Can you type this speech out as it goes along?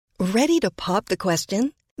Ready to pop the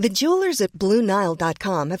question? The jewelers at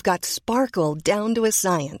BlueNile.com have got sparkle down to a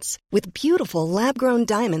science with beautiful lab-grown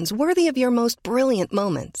diamonds worthy of your most brilliant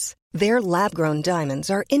moments. Their lab-grown diamonds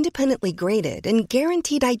are independently graded and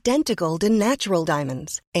guaranteed identical to natural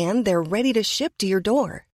diamonds, and they're ready to ship to your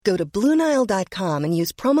door. Go to BlueNile.com and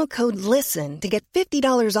use promo code LISTEN to get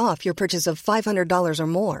 $50 off your purchase of $500 or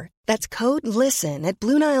more. That's code LISTEN at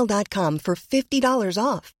BlueNile.com for $50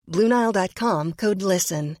 off. BlueNile.com, code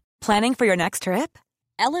LISTEN. Planning for your next trip?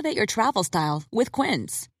 Elevate your travel style with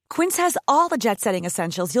Quince. Quince has all the jet-setting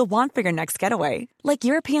essentials you'll want for your next getaway, like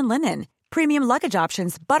European linen, premium luggage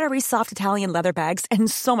options, buttery soft Italian leather bags,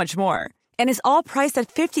 and so much more. And is all priced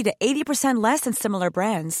at 50 to 80% less than similar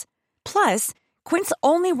brands. Plus, Quince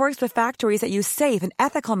only works with factories that use safe and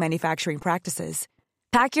ethical manufacturing practices.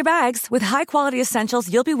 Pack your bags with high-quality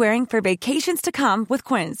essentials you'll be wearing for vacations to come with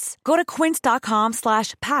Quince. Go to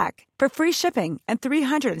quince.com/pack for free shipping and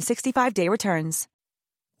 365-day returns.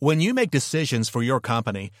 When you make decisions for your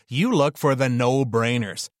company, you look for the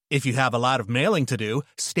no-brainers. If you have a lot of mailing to do,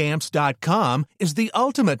 Stamps.com is the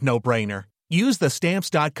ultimate no-brainer. Use the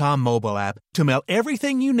Stamps.com mobile app to mail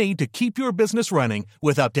everything you need to keep your business running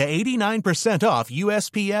with up to 89% off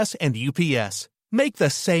USPS and UPS. Make the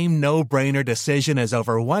same no-brainer decision as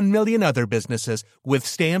over 1 million other businesses with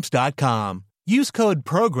Stamps.com. Use code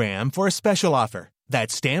PROGRAM for a special offer.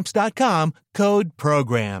 That's Stamps.com, code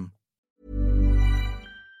PROGRAM.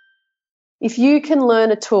 If you can learn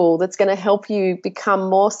a tool that's going to help you become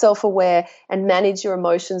more self-aware and manage your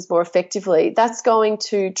emotions more effectively, that's going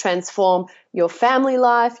to transform your family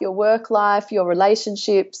life, your work life, your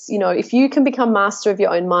relationships. You know, if you can become master of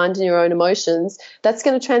your own mind and your own emotions, that's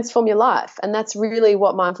going to transform your life. And that's really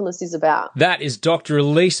what mindfulness is about. That is Dr.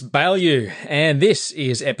 Elise Bialylew, and this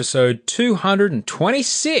is episode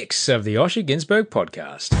 226 of the Osher Günsberg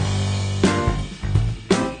podcast.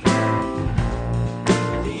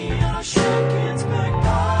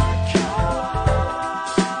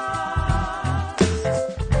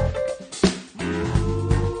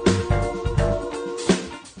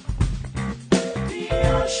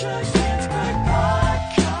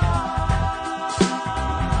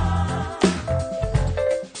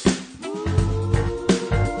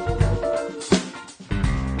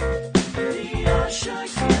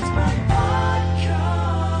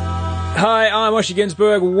 Hi, I'm Osher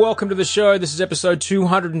Günsberg. Welcome to the show. This is episode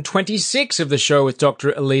 226 of the show with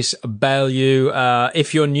Dr. Elise Bialylew.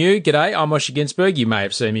 If you're new, g'day, I'm Osher Günsberg. You may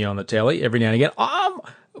have seen me on the telly every now and again.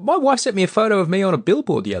 My wife sent me a photo of me on a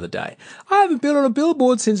billboard the other day. I haven't been on a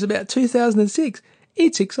billboard since about 2006.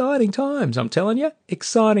 It's exciting times, I'm telling you.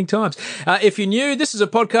 Exciting times. If you're new, this is a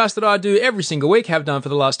podcast that I do every single week, have done for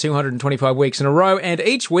the last 225 weeks in a row, and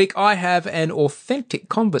each week I have an authentic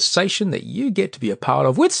conversation that you get to be a part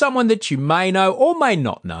of with someone that you may know or may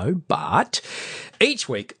not know, but each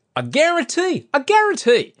week, I guarantee,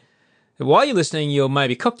 that while you're listening, you'll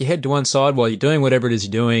maybe cock your head to one side while you're doing whatever it is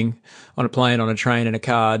you're doing, on a plane, on a train, in a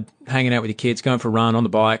car, hanging out with your kids, going for a run, on the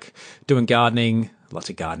bike, doing gardening. Lots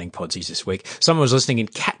of gardening podsies this week. Someone was listening in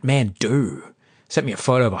Kathmandu. Sent me a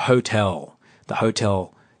photo of a hotel. The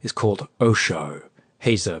hotel is called Osho.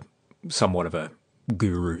 He's somewhat of a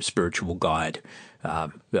guru, spiritual guide.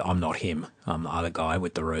 I'm not him. I'm the other guy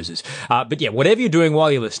with the roses. But yeah, whatever you're doing while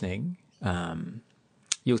you're listening,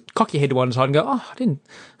 you'll cock your head to one side and go, I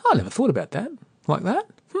never thought about that. Like that?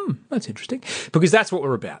 That's interesting. Because that's what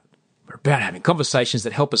we're about. We're about having conversations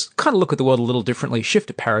that help us kind of look at the world a little differently, shift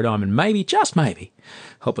a paradigm, and maybe, just maybe,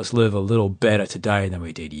 help us live a little better today than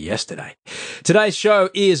we did yesterday. Today's show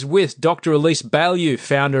is with Dr. Elise Bialylew,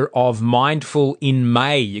 founder of Mindful in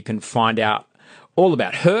May. You can find out all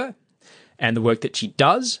about her and the work that she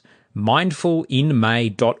does,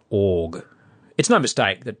 mindfulinmay.org. It's no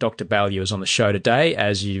mistake that Dr. Bialylew is on the show today.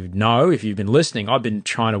 As you know, if you've been listening, I've been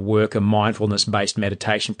trying to work a mindfulness-based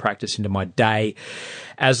meditation practice into my day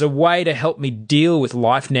as a way to help me deal with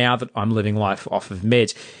life now that I'm living life off of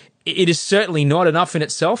meds. It is certainly not enough in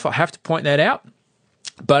itself. I have to point that out.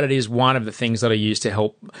 But it is one of the things that I use to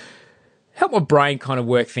help my brain kind of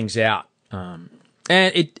work things out. And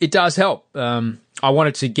it does help. I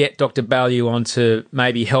wanted to get Dr. Bialylew on to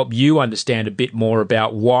maybe help you understand a bit more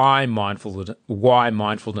about why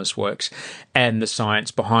mindfulness works and the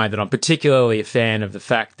science behind it. I'm particularly a fan of the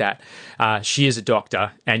fact that she is a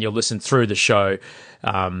doctor, and you'll listen through the show.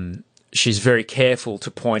 She's very careful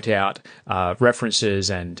to point out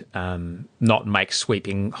references and not make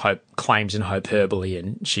sweeping claims in hyperbole,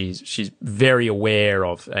 and she's very aware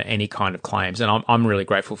of any kind of claims, and I'm really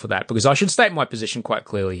grateful for that, because I should state my position quite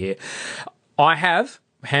clearly here. I have,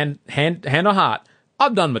 hand on heart,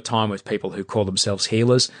 I've done my time with people who call themselves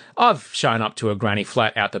healers. I've shown up to a granny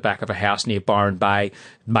flat out the back of a house near Byron Bay,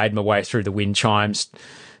 made my way through the wind chimes,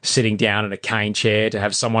 sitting down in a cane chair to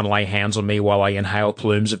have someone lay hands on me while I inhale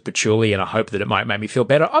plumes of patchouli and I hope that it might make me feel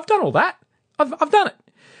better. I've done all that. I've done it.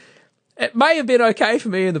 It may have been okay for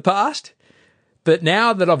me in the past, but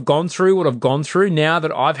now that I've gone through what I've gone through, now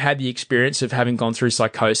that I've had the experience of having gone through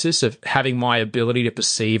psychosis, of having my ability to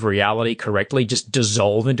perceive reality correctly just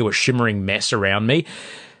dissolve into a shimmering mess around me,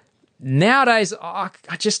 nowadays I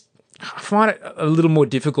find it a little more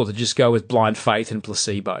difficult to just go with blind faith and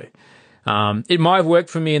placebo. It might have worked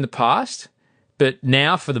for me in the past, but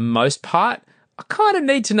now for the most part, I kind of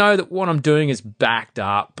need to know that what I'm doing is backed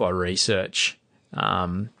up by research.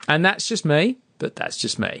 And that's just me, but that's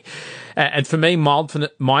just me. And for me,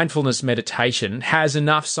 mindfulness meditation has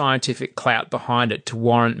enough scientific clout behind it to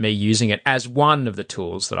warrant me using it as one of the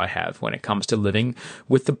tools that I have when it comes to living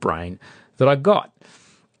with the brain that I got.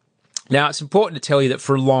 Now, it's important to tell you that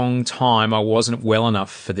for a long time, I wasn't well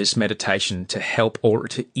enough for this meditation to help or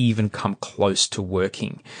to even come close to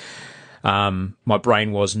working. My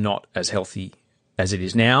brain was not as healthy as it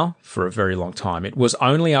is now for a very long time. It was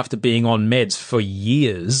only after being on meds for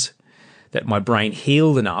years that my brain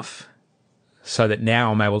healed enough so that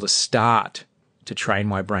now I'm able to start to train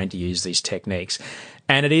my brain to use these techniques.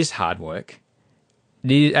 And it is hard work.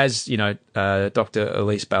 As you know, Dr.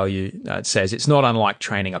 Elise Bialylew says, it's not unlike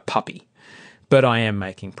training a puppy, but I am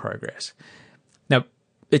making progress. Now,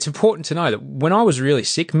 it's important to know that when I was really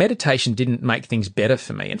sick, meditation didn't make things better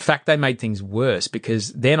for me. In fact, they made things worse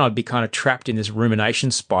because then I'd be kind of trapped in this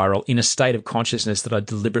rumination spiral in a state of consciousness that I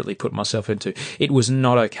deliberately put myself into. It was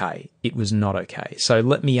not okay. It was not okay. So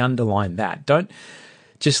let me underline that. Don't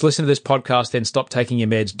just listen to this podcast, then stop taking your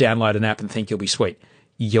meds, download an app and think you'll be sweet.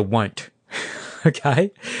 You won't.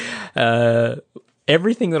 Okay?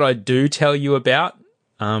 Everything that I do tell you about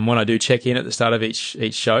when I do check in at the start of each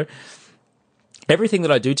show, everything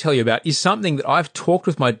that I do tell you about is something that I've talked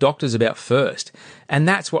with my doctors about first, and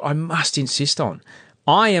that's what I must insist on.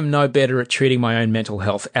 I am no better at treating my own mental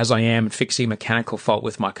health as I am at fixing a mechanical fault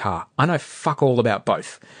with my car. I know fuck all about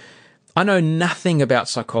both. I know nothing about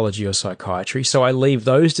psychology or psychiatry, so I leave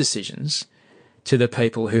those decisions to the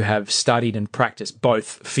people who have studied and practiced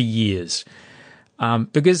both for years.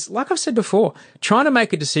 Because, like I've said before, trying to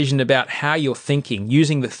make a decision about how you're thinking,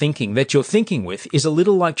 using the thinking that you're thinking with, is a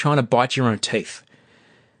little like trying to bite your own teeth.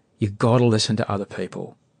 You've got to listen to other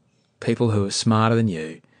people who are smarter than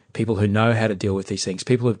you, people who know how to deal with these things,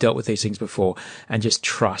 people who've dealt with these things before, and just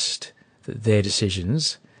trust that their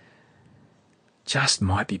decisions just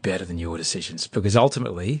might be better than your decisions. Because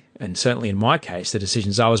ultimately, and certainly in my case, the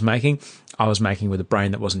decisions I was making with a brain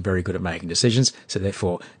that wasn't very good at making decisions, so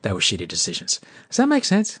therefore they were shitty decisions. Does that make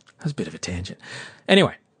sense? That was a bit of a tangent.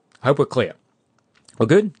 Anyway, I hope we're clear. We're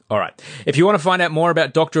good? All right. If you want to find out more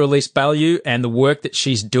about Dr. Elise Bialylew and the work that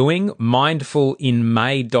she's doing,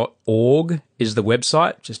 mindfulinmay.org is the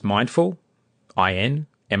website, just mindful, INMAY.org.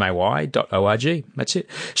 That's it.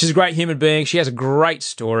 She's a great human being. She has a great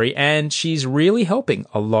story, and she's really helping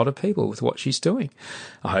a lot of people with what she's doing.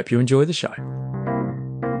 I hope you enjoy the show.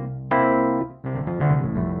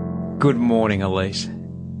 Good morning, Elise.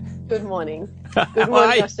 Good morning. Good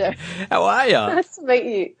morning, Osher. How are you? Nice to meet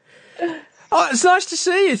you. Oh, it's nice to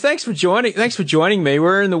see you. Thanks for joining me.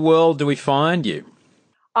 Where in the world do we find you?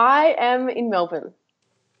 I am in Melbourne.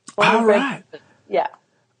 All right. Yeah.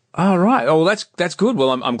 All right. Oh, well, that's good. Well,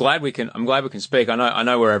 I'm glad we can speak. I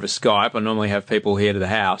know we're over Skype. I normally have people here to the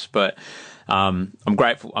house, but I'm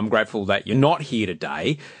grateful that you're not here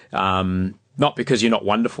today. Not because you're not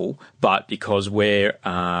wonderful, but because we've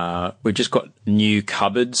just got new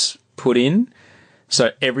cupboards put in.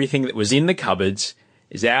 So everything that was in the cupboards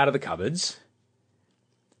is out of the cupboards.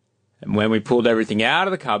 And when we pulled everything out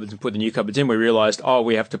of the cupboards and put the new cupboards in, we realized,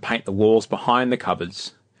 we have to paint the walls behind the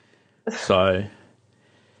cupboards. So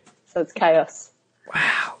it's chaos.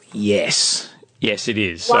 Wow. Yes. Yes, it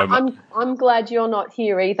is. Well, So I'm glad you're not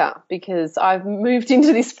here either, because I've moved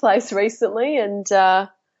into this place recently, and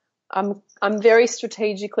I'm very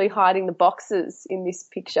strategically hiding the boxes in this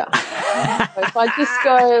picture. So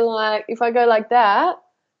if I go like that.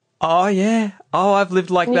 Oh yeah. Oh, I've lived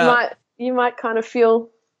like that. You might kind of feel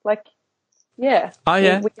like, yeah. Oh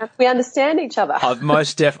yeah. We understand each other. I've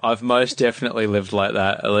most definitely lived like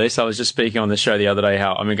that. At least I was just speaking on the show the other day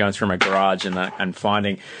how I've been going through my garage and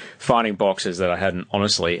finding boxes that I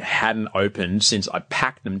hadn't opened since I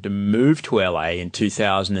packed them to move to LA in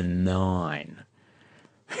 2009.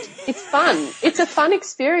 It's fun. It's a fun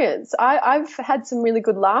experience. I've had some really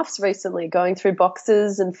good laughs recently going through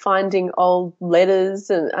boxes and finding old letters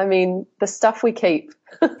and, I mean, the stuff we keep.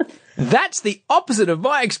 That's the opposite of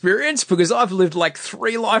my experience because I've lived like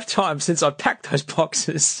 3 lifetimes since I packed those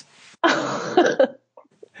boxes.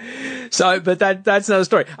 So, but that's another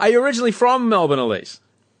story. Are you originally from Melbourne, Elise?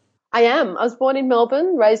 I am. I was born in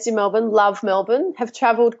Melbourne, raised in Melbourne, love Melbourne, have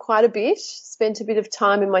travelled quite a bit, spent a bit of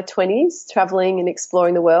time in my 20s travelling and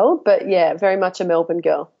exploring the world. But, yeah, very much a Melbourne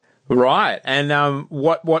girl. Right. And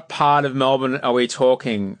what part of Melbourne are we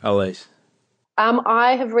talking, Elise?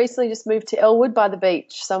 I have recently just moved to Elwood by the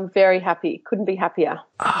beach, so I'm very happy. Couldn't be happier.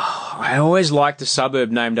 Oh, I always liked a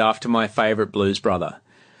suburb named after my favourite blues brother.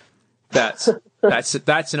 That's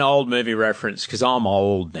an old movie reference because I'm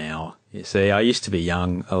old now. You see, I used to be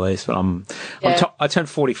young, Elise, but I turned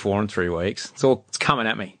 44 in 3 weeks. It's coming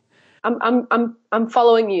at me. I'm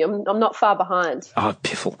following you. I'm not far behind. Oh,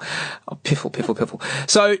 piffle.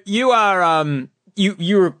 So you are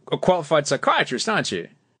you're a qualified psychiatrist, aren't you?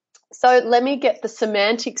 So let me get the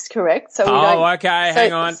semantics correct. Hang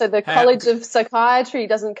on. So the College of Psychiatry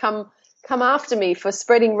doesn't come after me for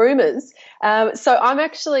spreading rumours. So I'm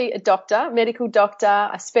actually a doctor, medical doctor.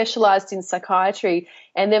 I specialised in psychiatry,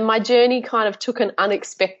 and then my journey kind of took an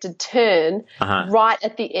unexpected turn right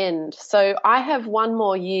at the end. So I have 1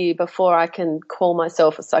 more year before I can call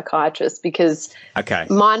myself a psychiatrist because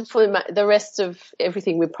the rest of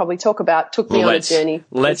everything we probably talk about took me on a journey.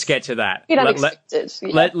 Let's get to that.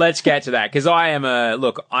 Let's get to that because I am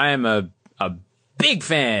a big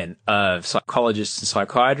fan of psychologists and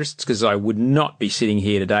psychiatrists because I would not be sitting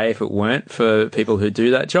here today if it weren't for people who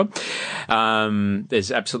do that job.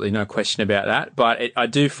 There's absolutely no question about that. But I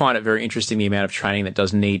do find it very interesting the amount of training that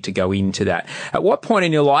does need to go into that. At what point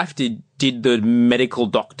in your life did the medical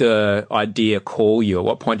doctor idea call you? At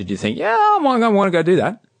what point did you think, I want to go do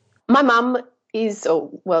that? My mum she's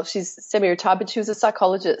semi-retired, but she was a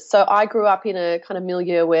psychologist. So I grew up in a kind of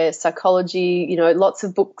milieu where psychology, lots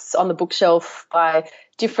of books on the bookshelf by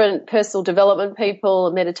different personal development people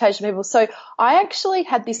and meditation people. So I actually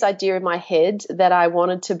had this idea in my head that I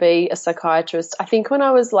wanted to be a psychiatrist, I think when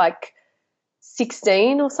I was like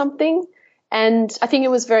 16 or something. And I think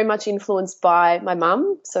it was very much influenced by my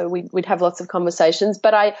mum. So we'd have lots of conversations,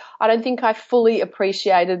 but I don't think I fully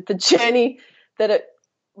appreciated the journey that it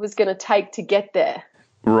was going to take to get there.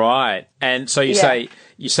 Right. And so you say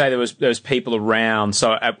there was people around.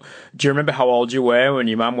 So do you remember how old you were when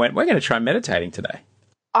your mum went, we're going to try meditating today?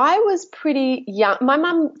 I was pretty young. My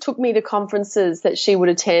mum took me to conferences that she would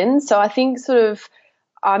attend. So I think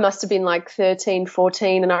I must have been like 13,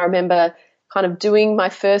 14. And I remember kind of doing my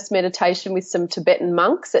first meditation with some Tibetan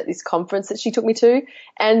monks at this conference that she took me to.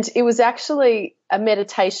 And it was actually a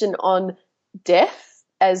meditation on death,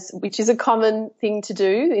 which is a common thing to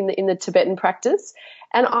do in the Tibetan practice.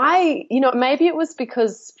 And maybe it was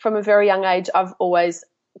because from a very young age I've always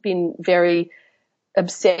been very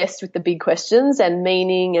obsessed with the big questions and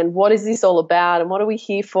meaning and what is this all about and what are we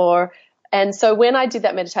here for. And so when I did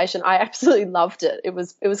that meditation, I absolutely loved it. It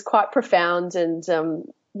was quite profound and so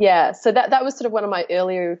that was sort of one of my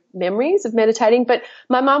earlier memories of meditating. But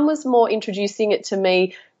my mum was more introducing it to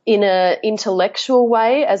me in an intellectual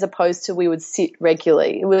way as opposed to we would sit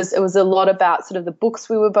regularly. It was a lot about sort of the books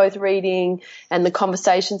we were both reading and the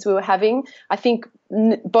conversations we were having. I think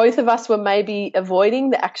both of us were maybe avoiding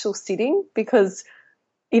the actual sitting because,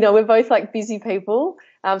 we're both like busy people.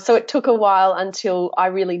 So it took a while until I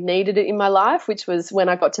really needed it in my life, which was when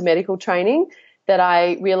I got to medical training, that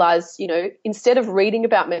I realized, instead of reading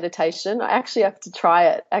about meditation, I actually have to try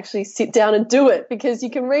it, actually sit down and do it because you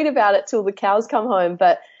can read about it till the cows come home,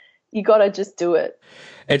 but you got to just do it.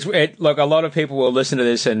 Look, a lot of people will listen to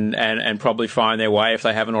this and probably find their way, if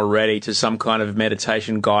they haven't already, to some kind of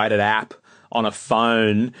meditation guided app on a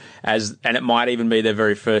phone, and it might even be their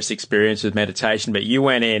very first experience with meditation. But you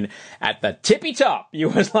went in at the tippy top. You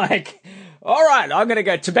was like, all right, I'm going to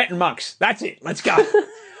go Tibetan monks. That's it. Let's go.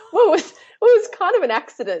 Well, it was kind of an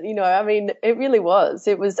accident, I mean, it really was.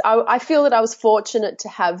 I feel that I was fortunate to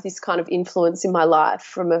have this kind of influence in my life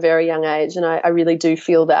from a very young age, and I really do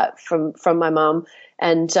feel that from my mum.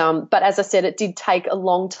 And but as I said, it did take a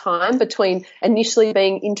long time between initially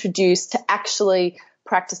being introduced to actually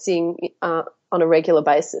practicing on a regular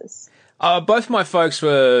basis. Both my folks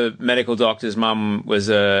were medical doctors. Mum was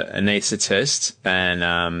a anaesthetist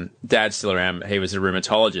and Dad's still around. He was a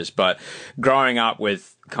rheumatologist. But growing up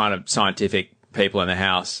with kind of scientific people in the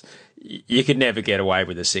house, you could never get away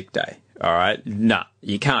with a sick day, all right? No,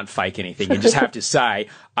 you can't fake anything. You just have to say,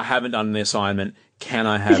 I haven't done the assignment. can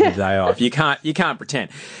I have a day off? You can't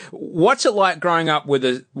pretend. What's it like growing up with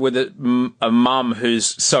a mum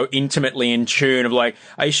who's so intimately in tune of like,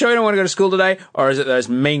 are you sure you don't want to go to school today? Or is it those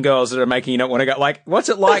mean girls that are making you not want to go? Like, what's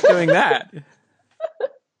it like doing that?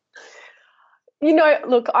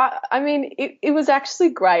 Look, I mean, it was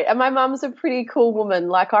actually great. And my mum's a pretty cool woman.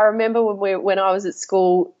 Like, I remember when I was at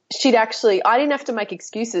school, I didn't have to make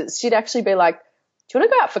excuses. She'd actually be like, do you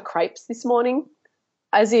want to go out for crepes this morning?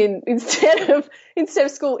 As in, instead of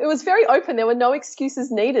school, it was very open. There were no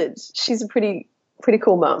excuses needed. She's a pretty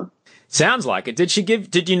cool mum. Sounds like it.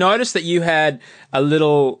 Did you notice that you had a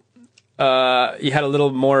little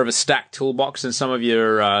more of a stacked toolbox than some of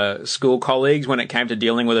your school colleagues when it came to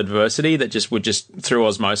dealing with adversity that would through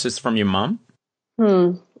osmosis from your mum? I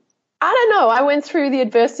don't know. I went through the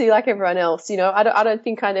adversity like everyone else. I don't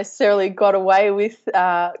think I necessarily got away with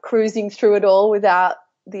cruising through it all without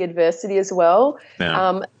the adversity as well.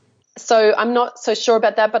 Yeah. So I'm not so sure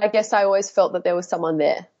about that, but I guess I always felt that there was someone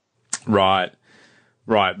there. Right.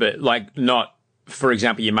 But like not, for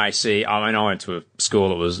example, you may see, I went to a school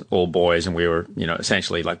that was all boys and we were,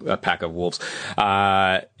 essentially like a pack of wolves.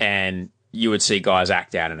 And you would see guys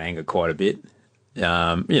act out in anger quite a bit,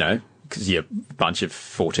 because you're a bunch of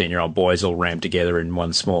 14-year-old boys all rammed together in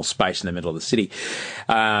one small space in the middle of the city.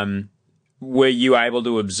 Were you able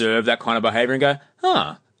to observe that kind of behaviour and go,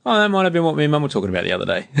 that might have been what me and Mum were talking about the other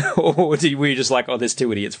day? Or were you just like, there's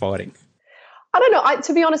two idiots fighting? I don't know.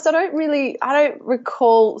 To be honest, I don't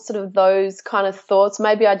recall sort of those kind of thoughts.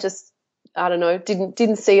 Maybe I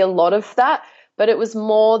didn't see a lot of that. But it was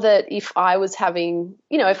more that if I was having,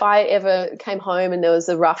 if I ever came home and there was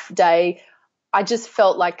a rough day, I just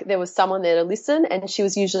felt like there was someone there to listen, and she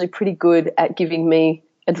was usually pretty good at giving me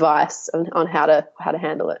advice on how to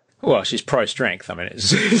handle it. Well, she's pro-strength. I mean,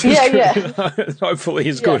 it's hopefully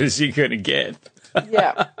as good as you're going to get.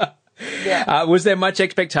 Yeah. Yeah. Was there much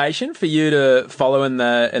expectation for you to follow in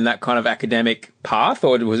that kind of academic path,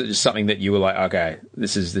 or was it just something that you were like, okay,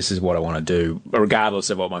 this is what I want to do,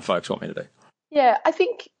 regardless of what my folks want me to do? Yeah, I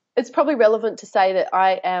think it's probably relevant to say that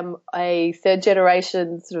I am a third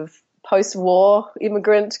generation sort of post-war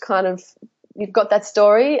immigrant kind of. You've got that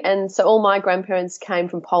story, and so all my grandparents came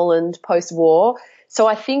from Poland post-war. So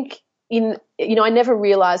I think I never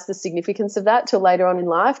realised the significance of that till later on in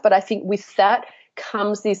life. But I think with that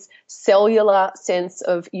comes this cellular sense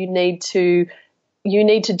of you need to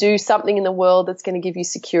do something in the world that's going to give you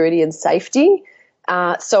security and safety.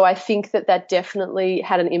 So I think that definitely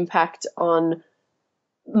had an impact on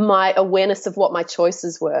my awareness of what my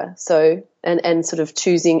choices were. So and sort of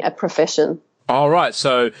choosing a profession. All right.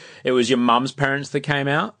 So it was your mum's parents that came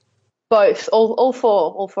out? Both, all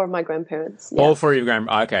four of my grandparents. Yeah. All four of your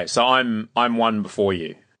grandparents. Okay, so I'm one before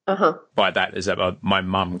you. Uh-huh. By that is that my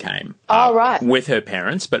mum came. Right. With her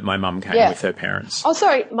parents, but my mum came with her parents. Oh,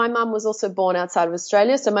 sorry. My mum was also born outside of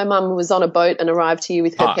Australia, so my mum was on a boat and arrived here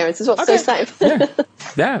with her parents as well. Okay. So same.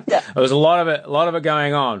 Yeah. There was a lot of it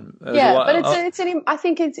going on. I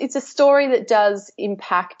think it's a story that does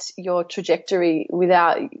impact your trajectory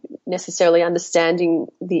without necessarily understanding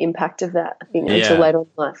the impact of that, I think, until later on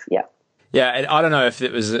in life. Yeah. Yeah, and I don't know if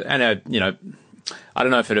it was, I don't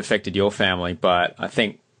know if it affected your family, but I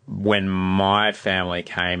think when my family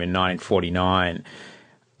came in 1949,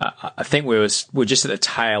 I think we're just at the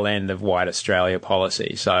tail end of White Australia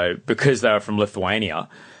policy. So because they were from Lithuania,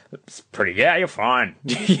 it's pretty, you're fine.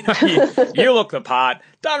 You look the part.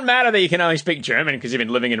 Doesn't matter that you can only speak German because you've been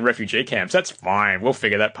living in refugee camps. That's fine. We'll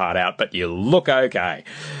figure that part out, but you look okay.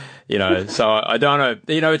 So I don't know.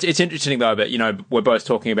 It's interesting though, but we're both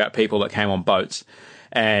talking about people that came on boats,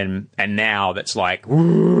 and now that's like,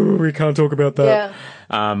 we can't talk about that.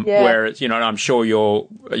 Yeah. Whereas I'm sure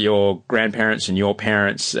your grandparents and your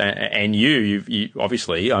parents and you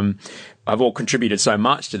obviously have all contributed so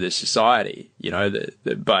much to this society.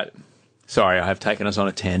 But sorry, I have taken us on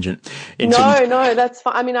a tangent. No, that's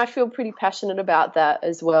fine. I mean, I feel pretty passionate about that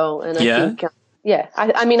as well, and I think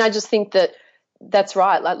I just think that. That's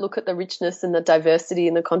right. Like, look at the richness and the diversity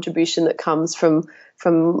and the contribution that comes from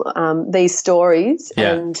these stories.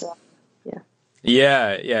 Yeah. And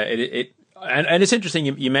And it's interesting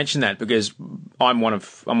you mentioned that, because I'm one of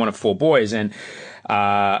four boys, and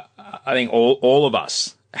I think all of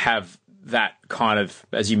us have that kind of,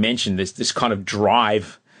 as you mentioned, this kind of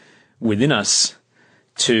drive within us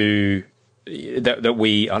to that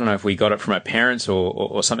we, I don't know if we got it from our parents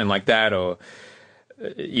or something like that, or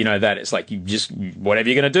that it's like, you just, whatever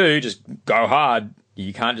you're going to do, just go hard.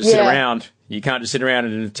 You can't just sit around. You can't just sit around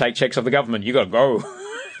and take checks off the government. You got to go.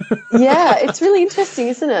 Yeah, it's really interesting,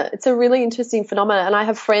 isn't it? It's a really interesting phenomenon. And I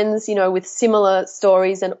have friends, with similar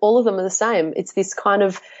stories, and all of them are the same. It's this kind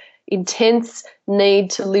of, intense need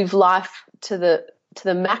to live life to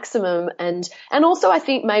the maximum. And also I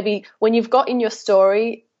think maybe when you've got in your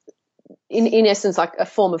story, in essence, like a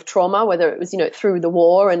form of trauma, whether it was, through the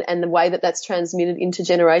war and the way that that's transmitted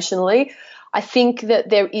intergenerationally, I think that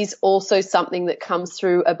there is also something that comes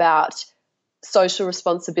through about social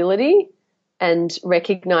responsibility and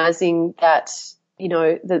recognizing that,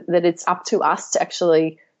 that it's up to us to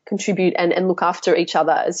actually contribute and look after each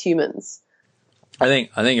other as humans. I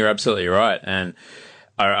think you're absolutely right. And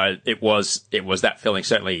it was that feeling.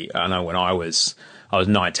 Certainly, I know when I was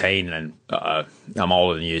 19, and I'm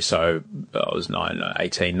older than you, so I was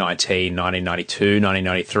 1992,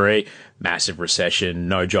 1993, massive recession,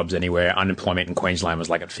 no jobs anywhere, unemployment in Queensland was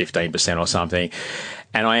like at 15% or something,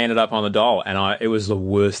 and I ended up on the dole, and it was the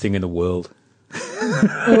worst thing in the world.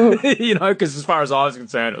 Because as far as I was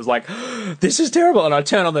concerned, it was like, this is terrible. And I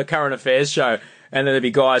turn on the current affairs show, and then there'd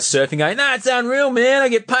be guys surfing going, "No, it's unreal, man. I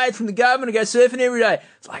get paid from the government to go surfing every day."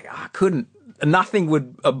 It's like, nothing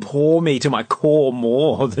would abhor me to my core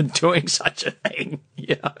more than doing such a thing,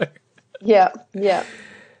 Yeah.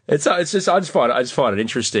 It's just I just find it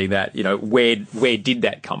interesting that where did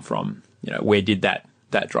that come from? Where did that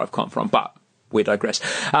drive come from? But we digress.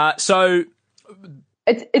 So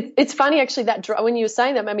it's funny actually that when you were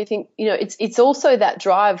saying that made me think. It's also that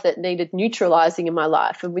drive that needed neutralizing in my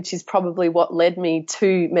life, and which is probably what led me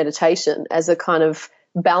to meditation as a kind of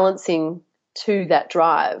balancing to that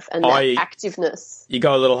drive and that activeness. You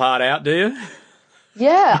go a little hard out, do you?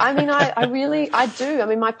 Yeah, I mean, I really do. I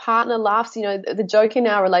mean, my partner laughs. The joke in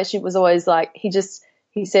our relationship was always like, he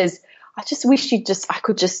says, "I just wish I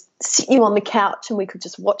could just sit you on the couch and we could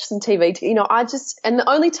just watch some TV." And the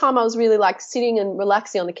only time I was really like sitting and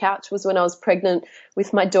relaxing on the couch was when I was pregnant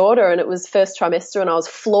with my daughter, and it was first trimester, and I was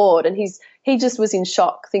floored, and he just was in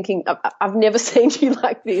shock, thinking, "I've never seen you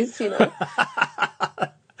like this,"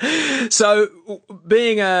 So,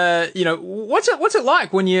 being what's it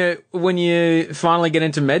like when you finally get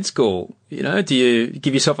into med school? Do you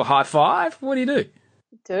give yourself a high five? What do you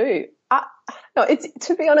do? No,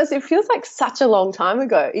 to be honest, it feels like such a long time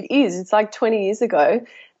ago. It is. It's like 20 years ago.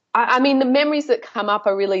 I mean, the memories that come up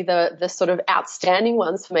are really the sort of outstanding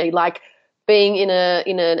ones for me, like being in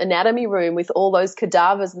an anatomy room with all those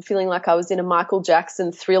cadavers and feeling like I was in a Michael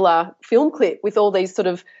Jackson Thriller film clip with all these sort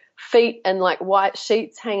of feet and like white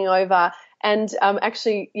sheets hanging over. And our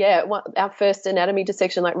first anatomy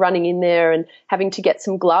dissection, like running in there and having to get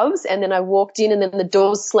some gloves. And then I walked in, and then the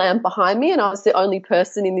doors slammed behind me, and I was the only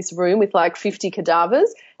person in this room with like 50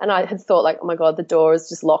 cadavers. And I had thought like, oh my God, the door is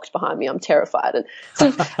just locked behind me. I'm terrified. And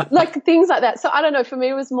so like things like that. So I don't know, for me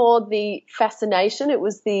it was more the fascination. It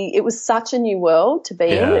was such a new world to be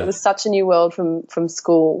in. It was such a new world from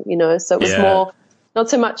school, so it was more, not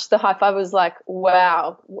so much the high five. Was like,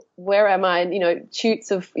 wow, where am I? And, shoots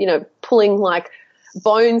of, pulling like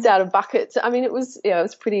bones out of buckets. I mean, it was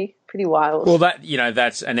pretty wild. Well,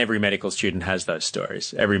 that's, and every medical student has those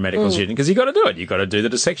stories. Every medical student, because you got to do it. You got to do the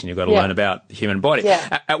dissection. You got to learn about the human body.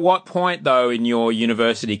 Yeah. At what point, though, in your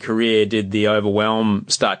university career did the overwhelm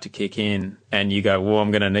start to kick in, and you go, well,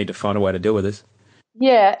 I'm going to need to find a way to deal with this?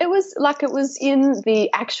 Yeah, it was in the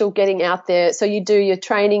actual getting out there. So you do your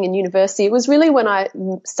training in university. It was really when I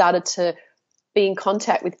started to be in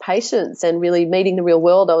contact with patients and really meeting the real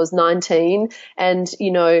world. I was 19, and,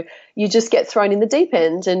 you just get thrown in the deep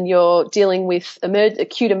end, and you're dealing with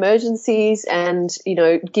acute emergencies and,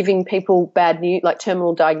 giving people bad news, like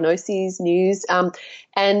terminal diagnoses news. At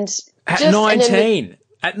 19?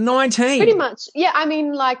 At 19? Pretty much. Yeah, I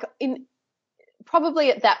mean, like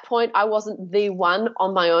probably at that point I wasn't the one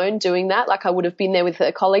on my own doing that. Like I would have been there with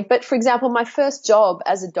a colleague. But, for example, my first job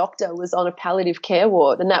as a doctor was on a palliative care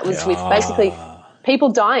ward, and that was with basically people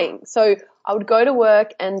dying. So I would go to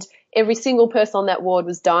work, and every single person on that ward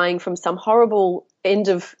was dying from some horrible end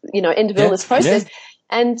of illness process. Yeah.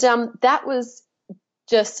 And that was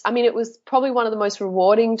just, I mean, it was probably one of the most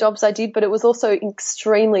rewarding jobs I did, but it was also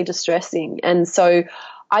extremely distressing. And so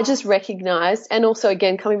I just recognized, and also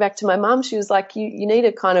again, coming back to my mum, she was like, you need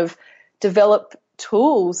to kind of develop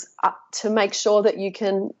tools to make sure that you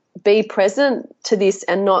can be present to this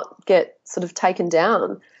and not get sort of taken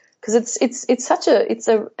down. Because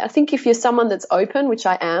I think if you're someone that's open, which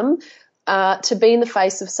I am, to be in the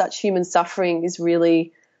face of such human suffering is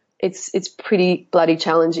really, it's pretty bloody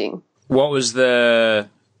challenging. What was the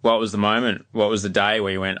moment? What was the day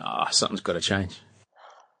where you went, something's got to change?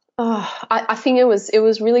 I think it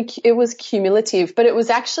was cumulative, but it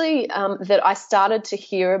was actually that I started to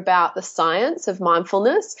hear about the science of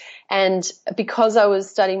mindfulness, and because I was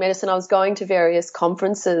studying medicine, I was going to various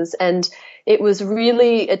conferences, and it was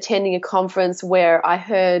really attending a conference where I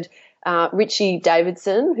heard Richie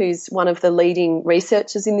Davidson, who's one of the leading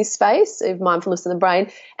researchers in this space of mindfulness in the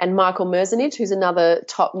brain, and Michael Merzenich, who's another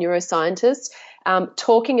top neuroscientist,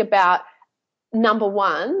 talking about, number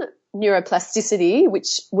one, neuroplasticity,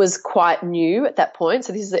 which was quite new at that point.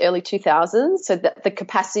 So this is the early 2000s. So that the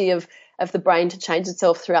capacity of the brain to change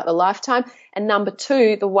itself throughout the lifetime. And number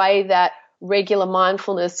two, the way that regular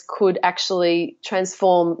mindfulness could actually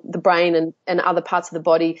transform the brain and other parts of the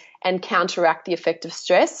body and counteract the effect of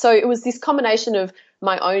stress. So it was this combination of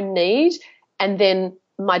my own need and then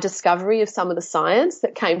my discovery of some of the science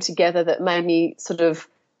that came together that made me sort of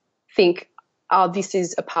think, oh, this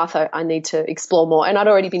is a path I need to explore more. And I'd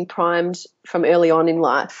already been primed from early on in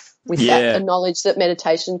life with that knowledge that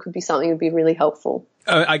meditation could be something that would be really helpful.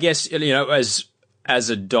 I guess, as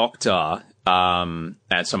a doctor,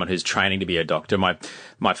 as someone who's training to be a doctor,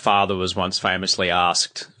 my father was once famously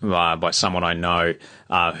asked by someone I know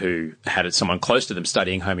who had someone close to them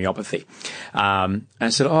studying homeopathy, and I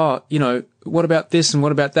said, what about this and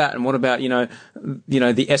what about that and what about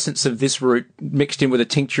the essence of this root mixed in with a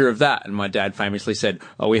tincture of that? And my dad famously said,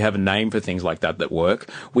 we have a name for things like that work.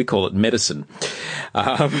 We call it medicine.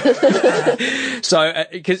 So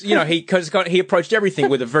because he approached everything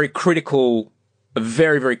with a very critical. A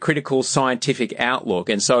very, very critical scientific outlook.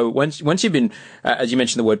 And so once you've been, as you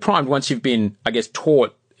mentioned the word primed, once you've been, I guess,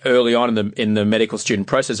 taught early on in the medical student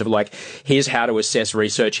process of like, here's how to assess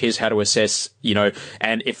research, here's how to assess,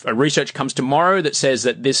 and if a research comes tomorrow that says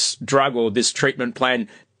that this drug or this treatment plan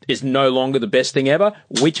is no longer the best thing ever,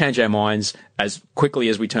 we change our minds as quickly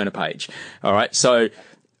as we turn a page. All right. So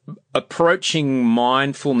approaching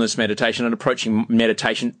mindfulness meditation and approaching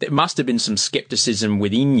meditation, there must have been some skepticism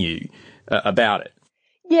within you about it.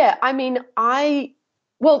 Yeah, I mean,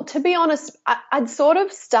 to be honest, I'd sort of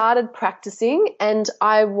started practicing and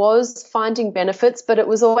I was finding benefits, but it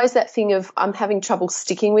was always that thing of I'm having trouble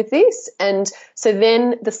sticking with this. And so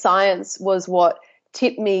then the science was what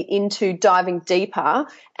tipped me into diving deeper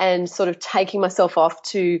and sort of taking myself off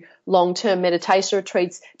to long-term meditation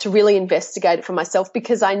retreats to really investigate it for myself,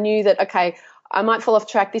 because I knew that, okay, I might fall off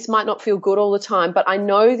track. This might not feel good all the time, but I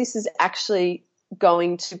know this is actually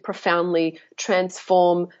going to profoundly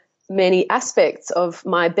transform many aspects of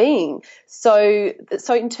my being. So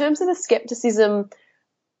in terms of the skepticism,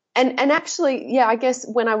 and actually, I guess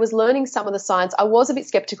when I was learning some of the science, I was a bit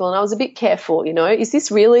skeptical and I was a bit careful, is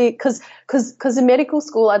this really, because in medical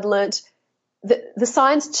school I'd learnt the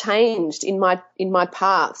science changed in my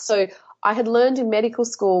path. So I had learned in medical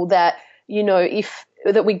school that,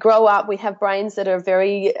 that we grow up, we have brains that are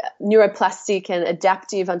very neuroplastic and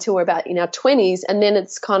adaptive until we're about in our 20s, and then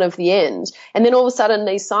it's kind of the end. And then all of a sudden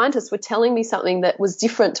these scientists were telling me something that was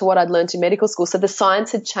different to what I'd learned in medical school. So the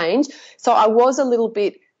science had changed. So I was a little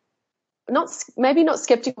bit, maybe not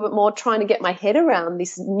skeptical, but more trying to get my head around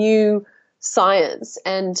this new science.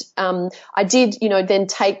 And I did, then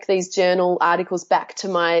take these journal articles back to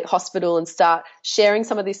my hospital and start sharing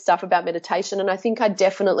some of this stuff about meditation. And I think I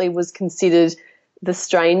definitely was considered the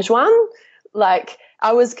strange one. Like,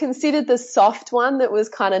 I was considered the soft one that was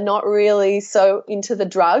kind of not really so into the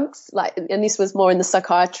drugs, and this was more in the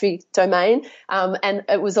psychiatry domain, and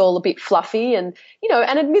it was all a bit fluffy, and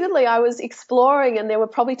and admittedly I was exploring, and there were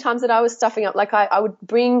probably times that I was stuffing up. Like I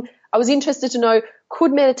was interested to know,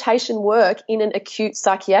 could meditation work in an acute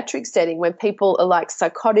psychiatric setting when people are like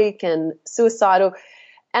psychotic and suicidal?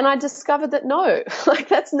 And I discovered that no,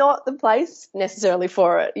 that's not the place necessarily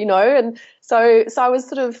for it, and so I was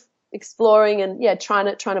sort of exploring and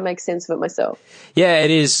trying to make sense of it myself. Yeah, it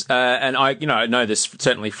is, and I know this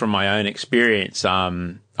certainly from my own experience.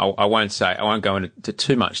 I won't go into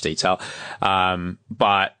too much detail,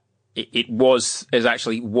 but it was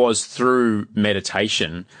through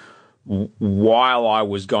meditation while I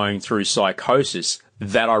was going through psychosis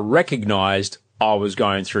that I recognized I was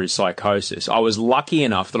going through psychosis. I was lucky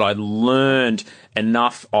enough that I'd learned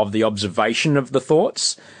enough of the observation of the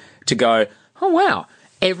thoughts to go, oh, wow,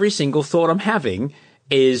 every single thought I'm having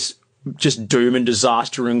is just doom and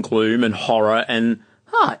disaster and gloom and horror, and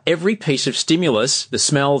every piece of stimulus, the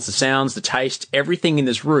smells, the sounds, the taste, everything in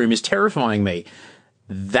this room is terrifying me.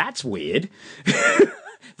 That's weird.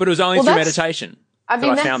 But it was only through meditation that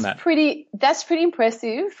I found that. That's pretty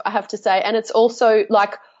impressive, I have to say. And it's also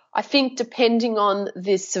like, I think depending on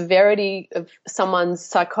the severity of someone's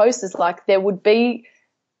psychosis, like there would be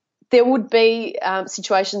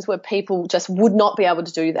situations where people just would not be able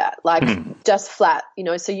to do that, just flat,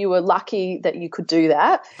 so you were lucky that you could do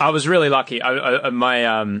that. I was really lucky. One of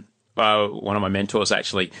my mentors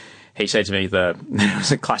actually, he said to me, it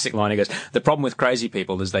was a classic line, he goes, the problem with crazy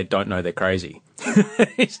people is they don't know they're crazy.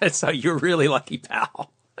 He said, so you're really lucky,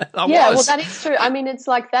 pal. Well, that is true. I mean, it's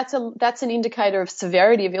like that's an indicator of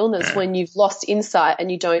severity of illness when you've lost insight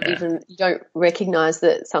and you don't recognize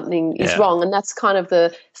that something is wrong. And that's kind of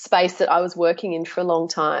the space that I was working in for a long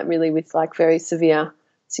time, really, with like very severe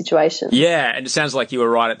situations. Yeah, and it sounds like you were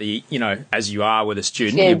right at the, as you are with a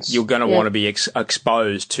student, you're going to want to be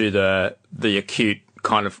exposed to the acute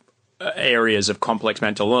kind of areas of complex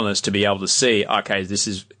mental illness to be able to see, okay, this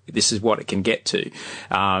is what it can get to,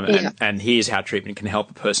 and here's how treatment can help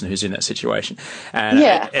a person who's in that situation.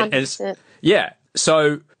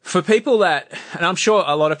 So for people that, and I'm sure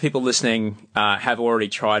a lot of people listening have already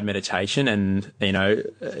tried meditation, and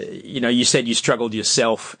you said you struggled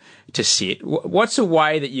yourself to sit. What's a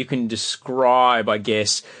way that you can describe, I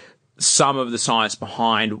guess, some of the science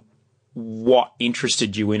behind what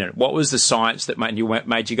interested you in it? What was the science that made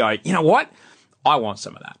you go, you know what, I want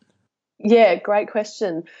some of that? Yeah, great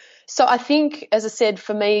question. So I think, as I said,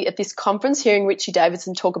 for me at this conference, hearing Richie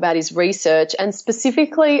Davidson talk about his research and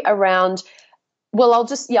specifically around, I'll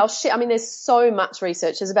share. I mean, there's so much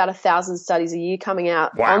research. There's about 1,000 studies a year coming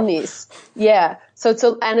out on this. Yeah. So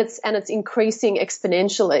it's increasing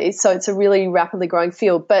exponentially. So it's a really rapidly growing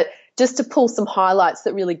field. But just to pull some highlights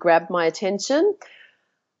that really grabbed my attention,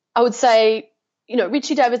 I would say,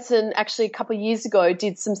 Richie Davidson actually a couple of years ago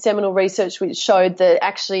did some seminal research which showed that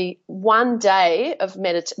actually one day of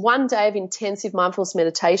intensive mindfulness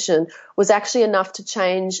meditation was actually enough to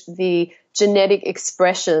change the genetic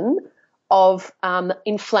expression of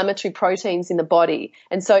inflammatory proteins in the body.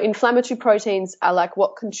 And so inflammatory proteins are like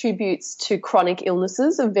what contributes to chronic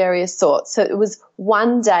illnesses of various sorts. So it was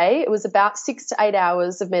one day, it was about 6 to 8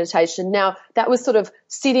 hours of meditation. Now, that was sort of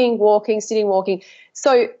sitting, walking.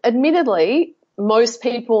 So admittedly, most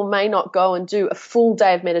people may not go and do a full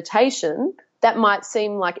day of meditation. That might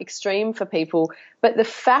seem like extreme for people, but the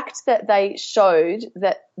fact that they showed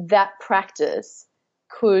that practice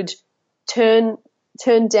could turn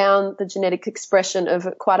down the genetic expression of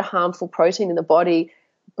quite a harmful protein in the body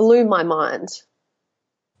blew my mind.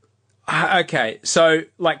 Okay, so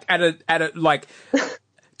like at a like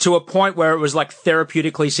to a point where it was like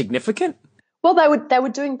therapeutically significant? Well, they were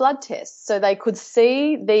doing blood tests, so they could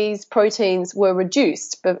see these proteins were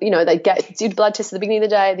reduced. But they did blood tests at the beginning of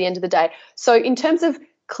the day, at the end of the day. So in terms of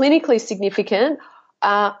clinically significant,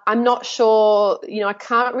 I'm not sure. I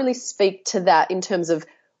can't really speak to that in terms of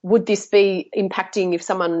would this be impacting if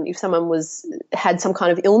someone had some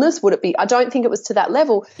kind of illness? Would it be? I don't think it was to that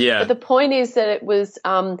level. Yeah. But the point is that it was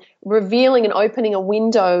revealing and opening a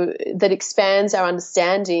window that expands our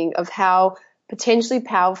understanding of how potentially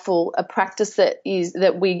powerful a practice where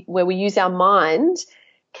we use our mind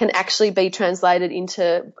can actually be translated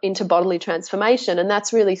into bodily transformation. And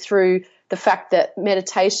that's really through the fact that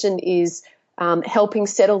meditation is helping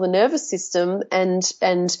settle the nervous system and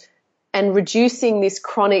reducing this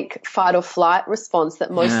chronic fight or flight response that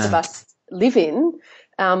most of us live in,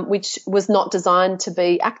 which was not designed to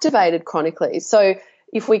be activated chronically. So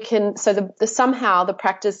if we can, somehow the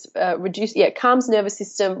practice calms nervous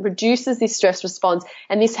system, reduces this stress response,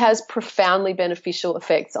 and this has profoundly beneficial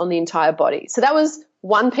effects on the entire body. So that was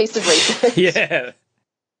one piece of research. Yeah.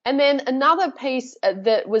 And then another piece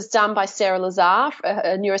that was done by Sarah Lazar,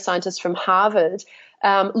 a neuroscientist from Harvard,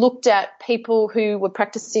 looked at people who were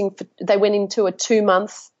practicing. They went into a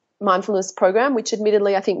 2-month mindfulness program, which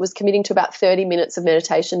admittedly I think was committing to about 30 minutes of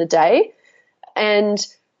meditation a day. And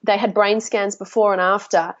they had brain scans before and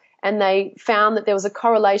after, and they found that there was a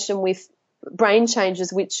correlation with brain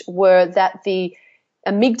changes, which were that the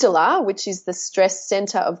amygdala, which is the stress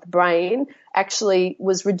center of the brain, actually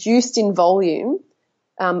was reduced in volume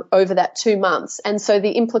over that 2 months. And so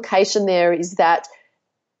the implication there is that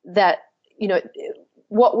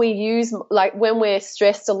what we use, like when we're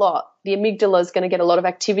stressed a lot, the amygdala is going to get a lot of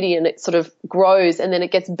activity and it sort of grows and then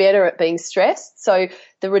it gets better at being stressed. So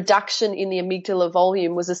the reduction in the amygdala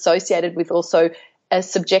volume was associated with also a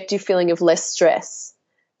subjective feeling of less stress.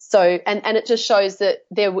 So, and it just shows that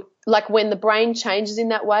like when the brain changes in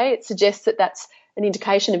that way, it suggests that that's an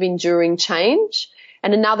indication of enduring change.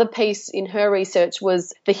 And another piece in her research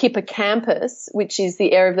was the hippocampus, which is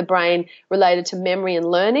the area of the brain related to memory and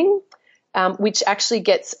learning, which actually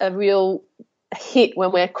gets a real hit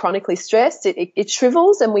when we're chronically stressed. It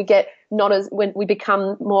shrivels and when we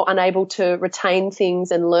become more unable to retain things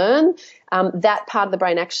and learn, that part of the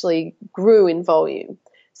brain actually grew in volume.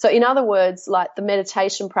 So in other words, like the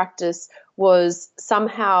meditation practice was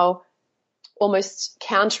somehow almost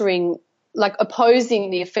countering, like opposing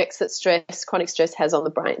the effects that chronic stress has on the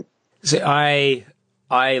brain. See, I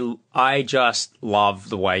just love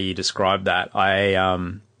the way you describe that.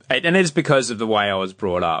 And it's because of the way I was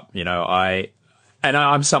brought up. and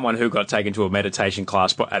I'm someone who got taken to a meditation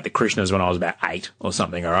class at the Krishnas when I was about 8 or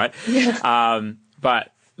something, all right? Yeah.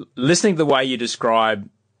 But listening to the way you describe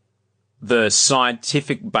the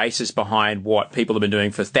scientific basis behind what people have been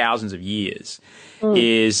doing for thousands of years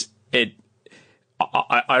I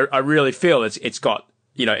really feel it's got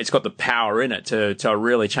the power in it to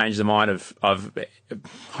really change the mind of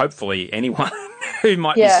hopefully anyone who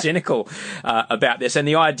might be cynical about this. And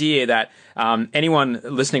the idea that anyone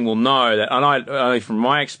listening will know that, and I from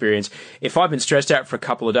my experience, if I've been stressed out for a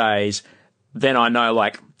couple of days, then I know,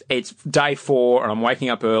 like, it's day 4 and I'm waking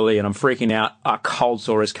up early and I'm freaking out. A cold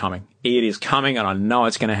sore is coming. It is coming, and I know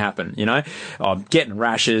it's going to happen. I'm getting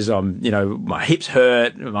rashes. My hips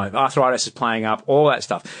hurt. My arthritis is playing up. All that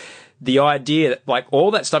stuff. The idea that, like,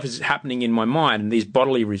 all that stuff is happening in my mind, and these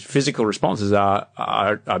bodily physical responses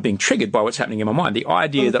are being triggered by what's happening in my mind. The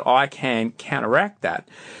idea that I can counteract that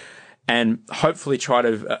and hopefully try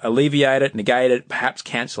to alleviate it, negate it, perhaps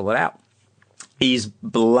cancel it out, is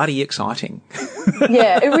bloody exciting.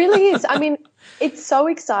 Yeah, it really is. I mean, it's so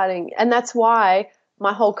exciting. And that's why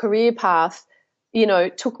my whole career path,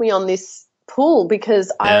 took me on this pull,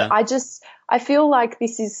 because I feel like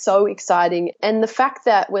this is so exciting. And the fact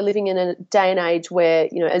that we're living in a day and age where,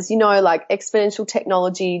 as you know, like, exponential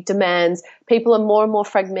technology demands, people are more and more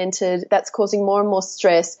fragmented. That's causing more and more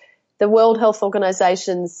stress. The World Health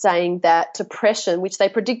Organization saying that depression, which they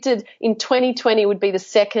predicted in 2020 would be the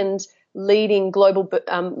second leading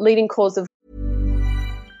cause of.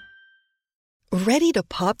 Ready to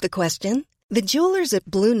pop the question? The jewelers at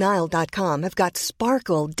BlueNile.com have got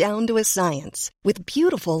sparkle down to a science with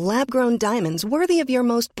beautiful lab-grown diamonds worthy of your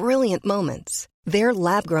most brilliant moments. Their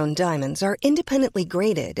lab-grown diamonds are independently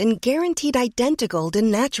graded and guaranteed identical to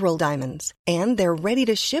natural diamonds, and they're ready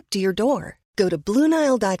to ship to your door. Go to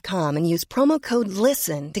BlueNile.com and use promo code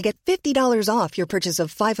LISTEN to get $50 off your purchase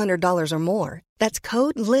of $500 or more. That's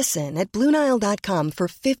code LISTEN at BlueNile.com for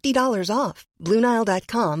 $50 off.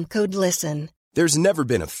 BlueNile.com, code LISTEN. There's never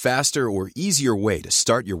been a faster or easier way to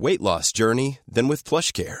start your weight loss journey than with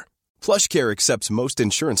PlushCare. PlushCare accepts most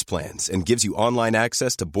insurance plans and gives you online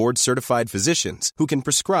access to board-certified physicians who can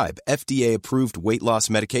prescribe FDA-approved weight loss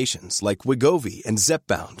medications like Wegovy and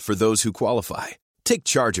Zepbound for those who qualify. Take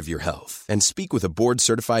charge of your health and speak with a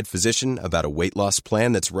board-certified physician about a weight loss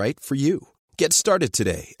plan that's right for you. Get started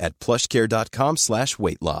today at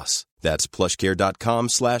plushcare.com/weight loss. That's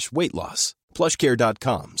plushcare.com/weight loss.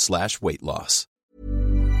 plushcare.com/weight loss.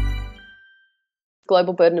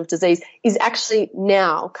 Global burden of disease is actually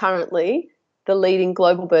now currently the leading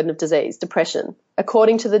global burden of disease, depression,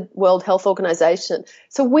 according to the World Health Organization.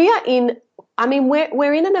 So we're in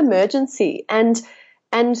an emergency, and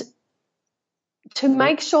to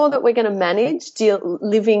make sure that we're going to manage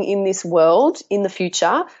living in this world in the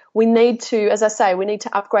future, we need to, as I say,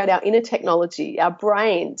 upgrade our inner technology, our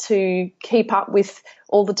brain, to keep up with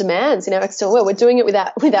all the demands in our external world. We're doing it with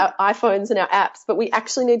our iPhones and our apps, but we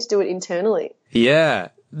actually need to do it internally. Yeah.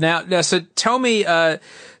 Now, so tell me a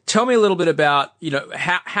little bit about,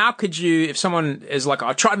 how could you, if someone is like,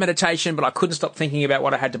 I tried meditation, but I couldn't stop thinking about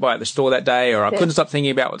what I had to buy at the store that day, or I couldn't stop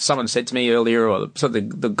thinking about what someone said to me earlier, or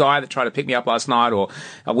the guy that tried to pick me up last night, or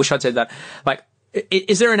I wish I'd said that. Like,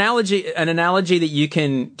 is there an analogy that you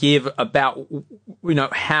can give about,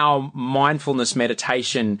 how mindfulness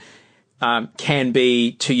meditation can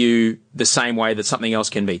be to you the same way that something else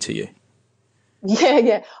can be to you?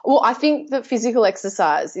 Yeah. Well, I think that physical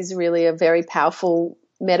exercise is really a very powerful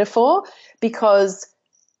metaphor because,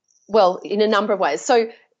 well, in a number of ways. So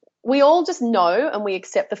we all just know and we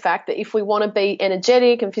accept the fact that if we want to be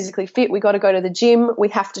energetic and physically fit, we got to go to the gym, we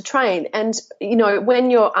have to train. And, when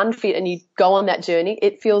you're unfit and you go on that journey,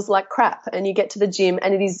 it feels like crap, and you get to the gym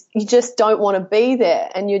and you just don't want to be there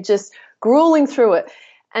and you're just grueling through it.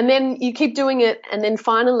 And then you keep doing it, and then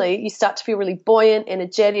finally you start to feel really buoyant,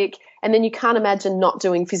 energetic, and then you can't imagine not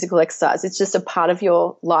doing physical exercise. It's just a part of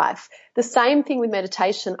your life. The same thing with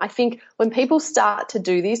meditation. I think when people start to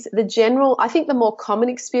do this, the more common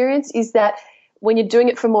experience is that when you're doing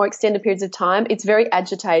it for more extended periods of time, it's very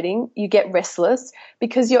agitating. You get restless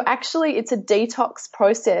because it's a detox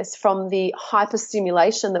process from the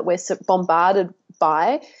hyperstimulation that we're bombarded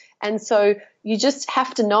by. And so you just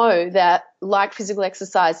have to know that, like physical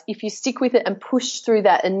exercise, if you stick with it and push through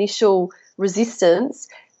that initial resistance,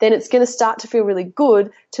 then it's going to start to feel really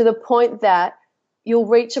good, to the point that you'll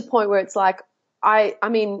reach a point where it's like, I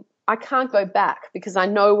can't go back, because I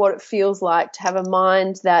know what it feels like to have a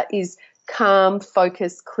mind that is calm,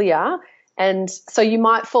 focused, clear. And so you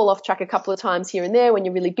might fall off track a couple of times here and there when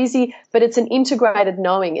you're really busy, but it's an integrated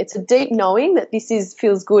knowing. It's a deep knowing that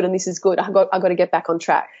feels good and this is good. I've got to get back on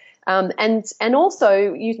track. And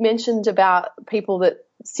also you mentioned about people that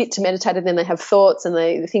sit to meditate and then they have thoughts and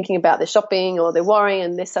they're thinking about their shopping or they're worrying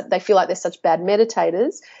and they feel like they're such bad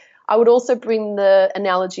meditators. I would also bring the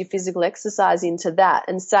analogy of physical exercise into that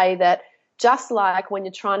and say that just like when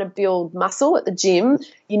you're trying to build muscle at the gym,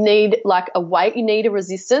 you need like a weight, you need a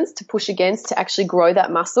resistance to push against to actually grow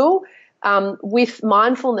that muscle. With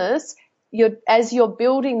mindfulness, as you're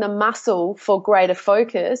building the muscle for greater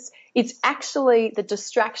focus, it's actually the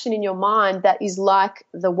distraction in your mind that is like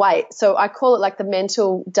the weight. So I call it like the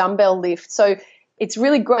mental dumbbell lift. So it's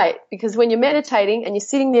really great because when you're meditating and you're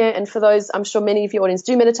sitting there, and for those, I'm sure many of your audience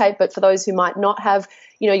do meditate, but for those who might not have,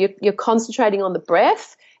 you're concentrating on the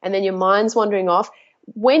breath and then your mind's wandering off.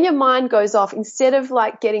 When your mind goes off, instead of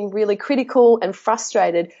like getting really critical and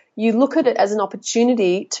frustrated, you look at it as an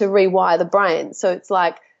opportunity to rewire the brain. So it's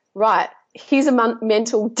like, right, here's a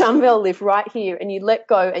mental dumbbell lift right here, and you let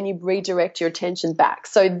go and you redirect your attention back.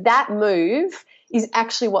 So that move is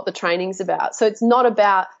actually what the training's about. So it's not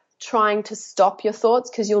about trying to stop your thoughts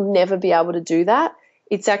because you'll never be able to do that.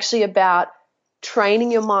 It's actually about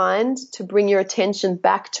training your mind to bring your attention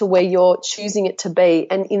back to where you're choosing it to be.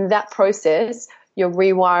 And in that process, you're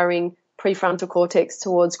rewiring prefrontal cortex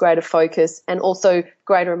towards greater focus and also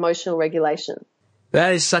greater emotional regulation.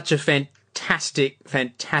 That is such a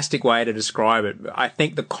fantastic way to describe it. I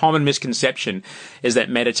think the common misconception is that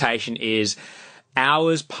meditation is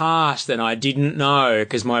hours passed and I didn't know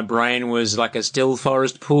because my brain was like a still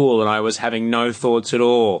forest pool and I was having no thoughts at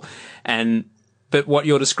all. But what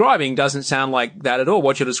you're describing doesn't sound like that at all.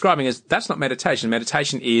 What you're describing is that's not meditation.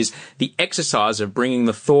 Meditation is the exercise of bringing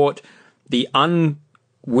the thought, the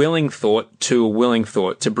unwilling thought to a willing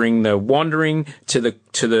thought, to bring the wandering to the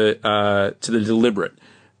deliberate.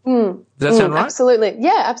 Does that sound right? Absolutely.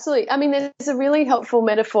 Yeah, absolutely. I mean, there's a really helpful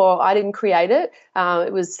metaphor. I didn't create it.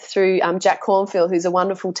 It was through Jack Cornfield, who's a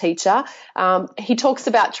wonderful teacher. He talks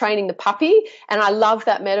about training the puppy, and I love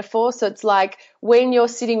that metaphor. So it's like when you're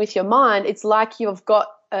sitting with your mind, it's like you've got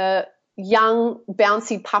a young,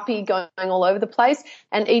 bouncy puppy going all over the place,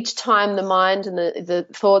 and each time the mind and the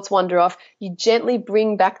thoughts wander off, you gently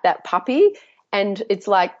bring back that puppy. And it's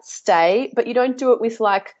like, stay, but you don't do it with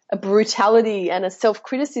like a brutality and a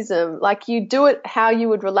self-criticism. Like you do it how you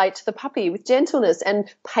would relate to the puppy, with gentleness and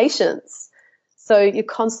patience. So you're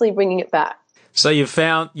constantly bringing it back. So you've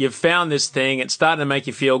found this thing. It's starting to make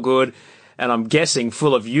you feel good. And I'm guessing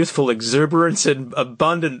full of youthful exuberance and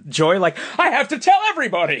abundant joy. Like, I have to tell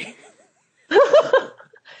everybody.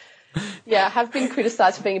 Yeah, I have been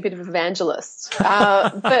criticized for being a bit of an evangelist.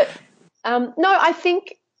 No, I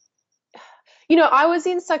think, I was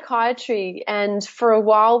in psychiatry, and for a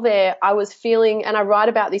while there I was feeling, and I write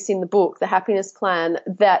about this in the book, The Happiness Plan,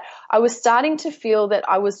 that I was starting to feel that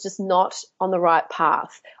I was just not on the right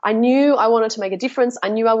path. I knew I wanted to make a difference. I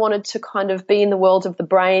knew I wanted to kind of be in the world of the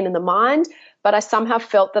brain and the mind, but I somehow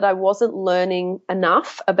felt that I wasn't learning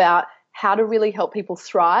enough about how to really help people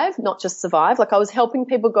thrive, not just survive. Like I was helping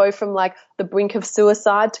people go from like the brink of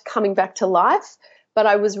suicide to coming back to life, but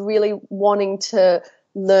I was really wanting to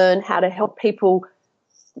learn how to help people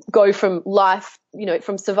go from life,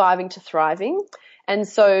 from surviving to thriving. And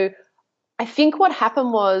so I think what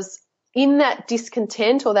happened was in that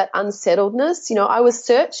discontent or that unsettledness, I was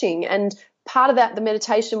searching, and part of that, the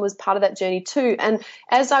meditation was part of that journey too. And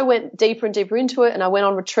as I went deeper and deeper into it, and I went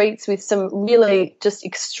on retreats with some really just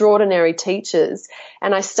extraordinary teachers,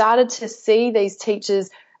 and I started to see these teachers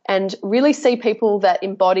and really see people that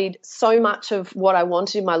embodied so much of what I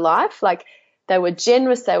wanted in my life. Like they were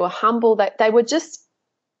generous, they were humble, they were just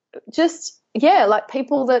like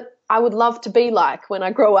people that I would love to be like when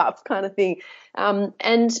I grow up, kind of thing.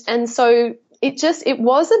 And so it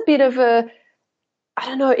was a bit of a, I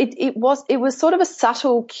don't know, it was sort of a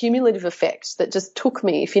subtle cumulative effect that just took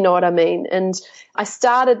me, if you know what I mean. And I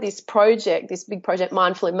started this big project,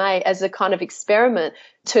 Mindful in May, as a kind of experiment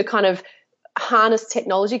to kind of harness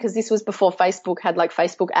technology, because this was before Facebook had like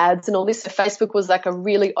Facebook ads and all this. So Facebook was like a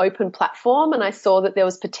really open platform, and I saw that there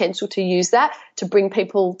was potential to use that to bring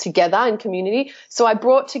people together in community. So I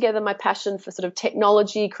brought together my passion for sort of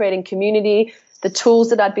technology, creating community, the tools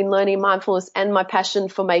that I'd been learning in mindfulness, and my passion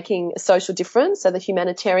for making a social difference, so the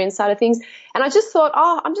humanitarian side of things. And I just thought,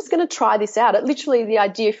 I'm just going to try this out. The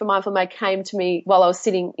idea for Mindful May came to me while I was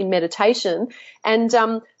sitting in meditation, and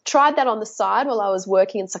tried that on the side while I was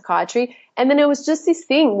working in psychiatry. And then it was just this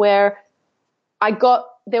thing where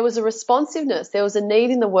there was a responsiveness, there was a need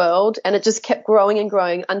in the world, and it just kept growing and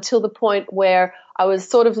growing until the point where I was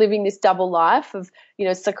sort of living this double life of,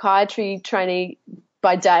 psychiatry trainee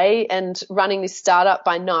by day and running this startup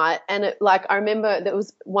by night. And I remember there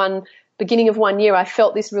was one beginning of 1 year, I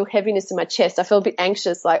felt this real heaviness in my chest. I felt a bit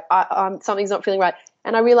anxious, like something's not feeling right.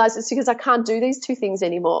 And I realized it's because I can't do these two things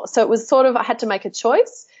anymore. So it was sort of, I had to make a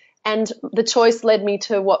choice, and the choice led me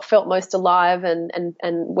to what felt most alive and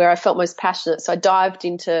where I felt most passionate. So I dived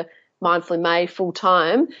into Mindful in May full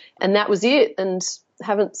time, and that was it, and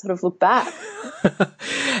haven't sort of looked back.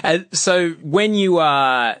 And so when you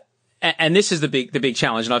are, and this is the big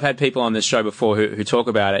challenge, and I've had people on this show before who talk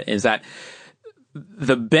about it, is that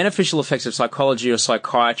the beneficial effects of psychology or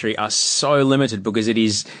psychiatry are so limited because it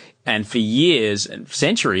is, and for years and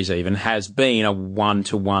centuries even, has been a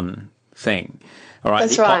one-to-one thing. All right.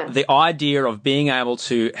 That's right. The idea of being able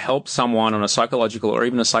to help someone on a psychological or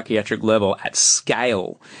even a psychiatric level at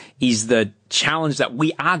scale is the challenge that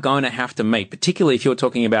we are going to have to meet, particularly if you're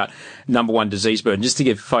talking about number one, disease burden. Just to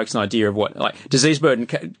give folks an idea of what, like, disease burden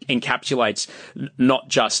encapsulates not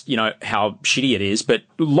just, how shitty it is, but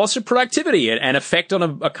loss of productivity and effect on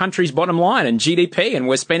a country's bottom line and GDP. And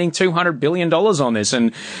we're spending $200 billion on this.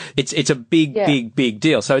 And it's a big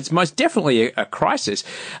deal. So it's most definitely a crisis.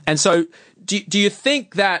 And so, do you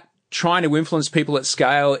think that trying to influence people at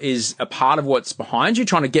scale is a part of what's behind you,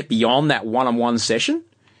 trying to get beyond that one-on-one session?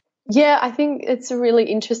 Yeah, I think it's really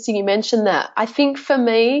interesting you mentioned that. I think for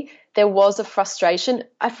me, there was a frustration.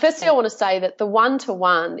 Firstly, I want to say that the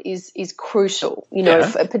one-to-one is crucial,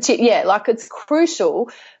 it's crucial.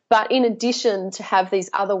 But in addition, to have these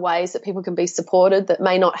other ways that people can be supported that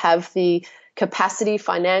may not have the capacity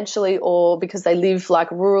financially or because they live like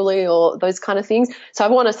rurally or those kind of things. So I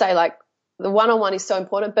want to say, like, the one-on-one is so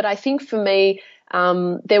important, but I think for me,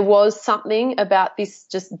 there was something about this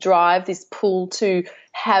just drive, this pull to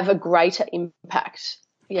have a greater impact.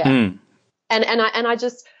 Yeah. Mm. And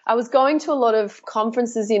I was going to a lot of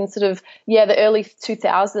conferences in sort of, the early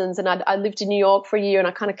 2000s, and I lived in New York for a year, and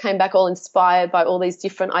I kind of came back all inspired by all these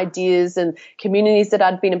different ideas and communities that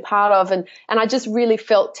I'd been a part of. And I just really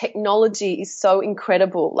felt technology is so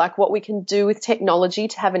incredible. Like, what we can do with technology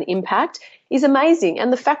to have an impact is amazing.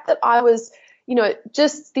 And the fact that I was,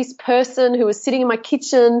 just this person who was sitting in my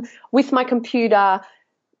kitchen with my computer,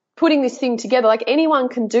 putting this thing together, like, anyone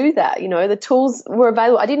can do that. The tools were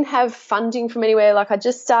available. I didn't have funding from anywhere. Like, I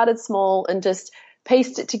just started small and just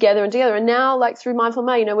pieced it together. And now, like, through Mindful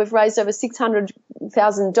May, we've raised over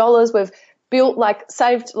 $600,000. We've built,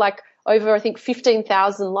 saved, over, I think,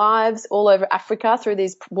 15,000 lives all over Africa through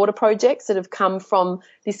these water projects that have come from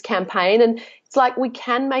this campaign. And it's like, we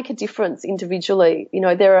can make a difference individually.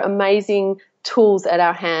 There are amazing tools at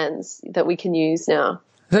our hands that we can use now.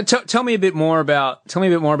 So tell me a bit more about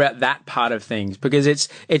that part of things, because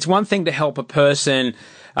it's one thing to help a person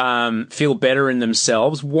feel better in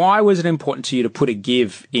themselves. Why was it important to you to put a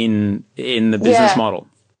give in the business model?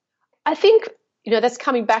 I think, that's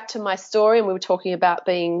coming back to my story, and we were talking about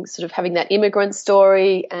being sort of having that immigrant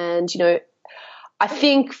story. And, I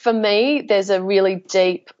think for me, there's a really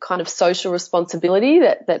deep kind of social responsibility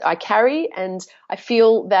that I carry. And I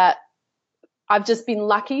feel that I've just been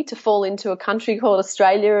lucky to fall into a country called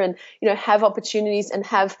Australia and, have opportunities and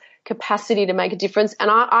have capacity to make a difference. And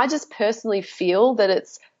I just personally feel that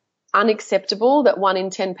it's unacceptable that 1 in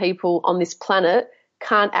 10 people on this planet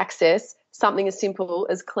can't access something as simple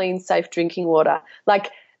as clean, safe drinking water.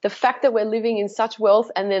 Like, the fact that we're living in such wealth,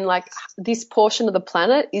 and then, like, this portion of the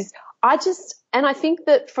planet is, and I think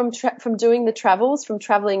that from doing the travels, from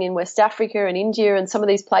traveling in West Africa and India and some of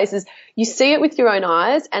these places, you see it with your own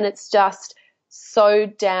eyes, and it's just so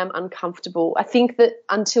damn uncomfortable. I think that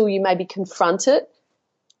until you maybe confront it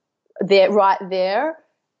right there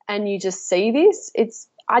and you just see this,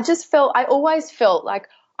 I always felt like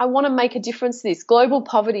I want to make a difference to this. Global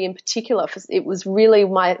poverty in particular, it was really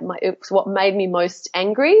it was what made me most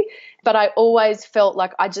angry, but I always felt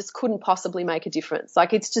like I just couldn't possibly make a difference.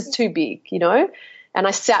 Like, it's just too big, and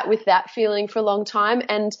I sat with that feeling for a long time,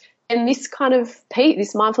 and this kind of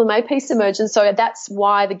this Mindful May piece emerged. And so that's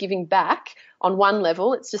why the giving back, on one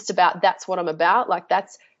level, it's just about, that's what I'm about. Like,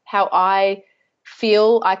 that's how I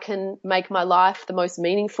feel I can make my life the most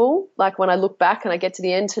meaningful. Like, when I look back and I get to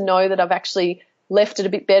the end, to know that I've actually left it a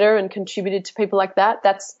bit better and contributed to people like that,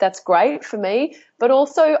 that's great for me. But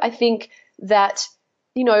also, I think that,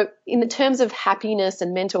 in the terms of happiness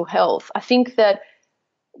and mental health, I think that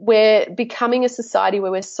we're becoming a society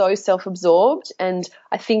where we're so self-absorbed. And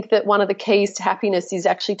I think that one of the keys to happiness is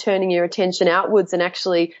actually turning your attention outwards and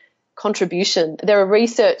actually contribution. There are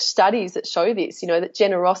research studies that show this, that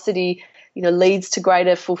generosity, leads to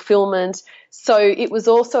greater fulfillment. So it was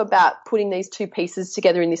also about putting these two pieces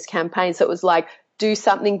together in this campaign. So it was like, do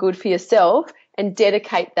something good for yourself and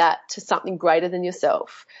dedicate that to something greater than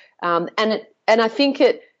yourself. And I think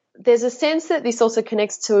there's a sense that this also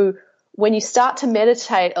connects to when you start to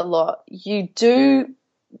meditate a lot, you do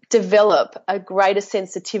develop a greater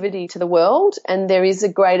sensitivity to the world, and there is a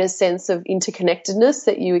greater sense of interconnectedness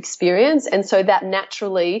that you experience. And so that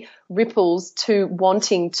naturally ripples to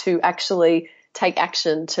wanting to actually take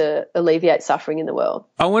action to alleviate suffering in the world.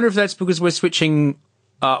 I wonder if that's because we're switching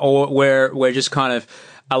or we're just kind of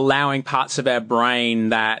allowing parts of our brain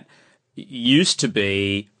that used to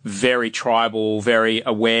be very tribal, very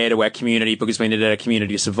aware to our community because we needed our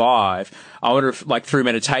community to survive. I wonder if, like, through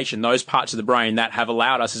meditation, those parts of the brain that have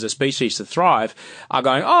allowed us as a species to thrive are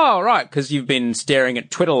going, oh, right, because you've been staring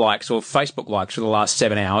at Twitter likes or Facebook likes for the last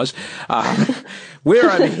 7 hours.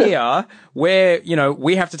 We're over here where, you know,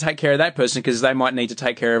 we have to take care of that person because they might need to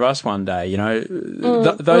take care of us one day. You know,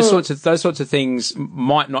 those sorts of things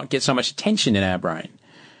might not get so much attention in our brain.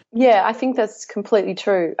 Yeah, I think that's completely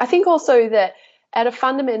true. I think also that at a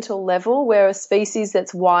fundamental level, we're a species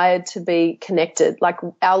that's wired to be connected. Like,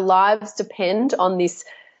 our lives depend on this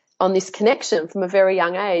connection from a very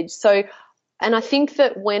young age. So, and I think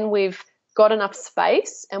that when we've got enough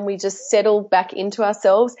space and we just settle back into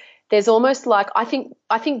ourselves, there's almost like, I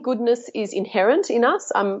think goodness is inherent in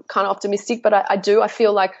us. I'm kind of optimistic, but I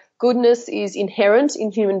feel like goodness is inherent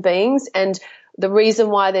in human beings, and the reason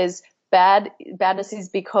why there's badness is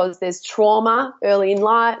because there's trauma early in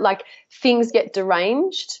life, like things get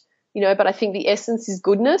deranged, you know, but I think the essence is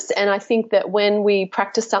goodness. And I think that when we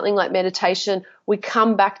practice something like meditation, we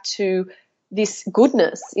come back to this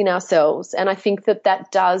goodness in ourselves. And I think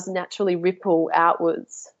that does naturally ripple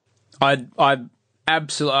outwards. I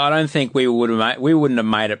absolutely, I don't think we wouldn't have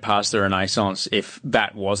made it past the Renaissance if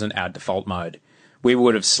that wasn't our default mode. We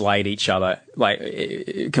would have slayed each other,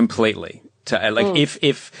 like, completely.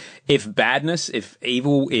 If badness, if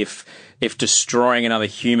evil, if destroying another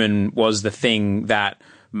human was the thing that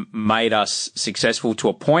made us successful to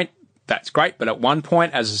a point, that's great. But at one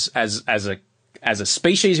point, as a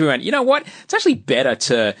species, we went, you know what? It's actually better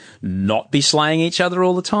to not be slaying each other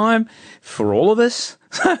all the time for all of us.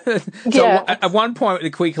 At one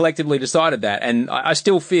point, we collectively decided that, and I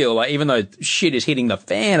still feel like, even though shit is hitting the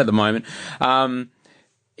fan at the moment,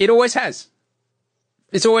 it always has.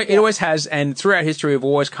 It always has, and throughout history, we've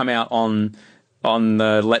always come out on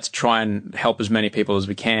the let's try and help as many people as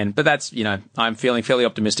we can. But that's, you know, I'm feeling fairly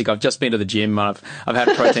optimistic. I've just been to the gym. I've had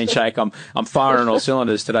a protein shake. I'm firing on all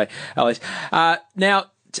cylinders today, Alice. Now,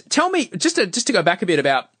 tell me, just to go back a bit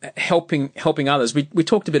about helping others. We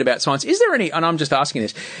talked a bit about science. Is there any, and I'm just asking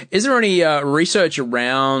this, is there any research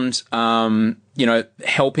around you know,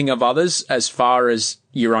 helping of others as far as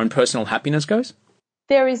your own personal happiness goes?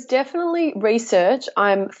 There is definitely research.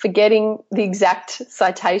 I'm forgetting the exact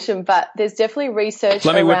citation, but there's definitely research.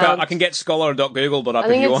 Let me whip out. I can get scholar.google it up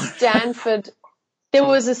if you want. I think it's Stanford. There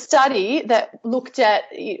was a study that looked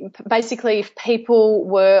at basically if people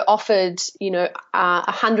were offered, you know,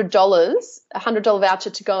 $100 voucher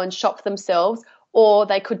to go and shop themselves, or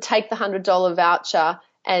they could take the $100 voucher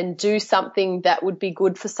and do something that would be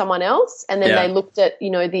good for someone else. And then they looked at,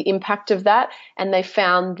 you know, the impact of that, and they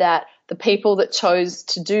found that the people that chose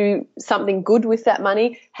to do something good with that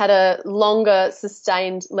money had a longer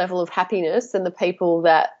sustained level of happiness than the people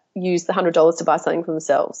that used the $100 to buy something for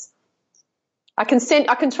themselves. I can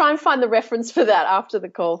try and find the reference for that after the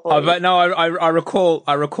call for you. But no, I recall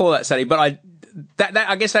that study, but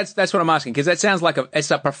I guess that's what I'm asking, because that sounds like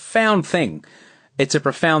it's a profound thing. It's a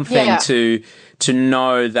profound thing to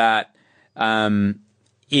know that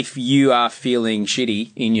if you are feeling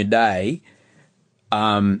shitty in your day,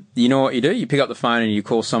 you know what you do? You pick up the phone and you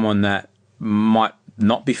call someone that might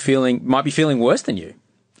be feeling worse than you,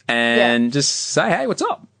 and just say, "Hey, what's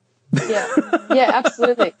up?" Yeah,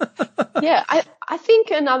 absolutely. Yeah, I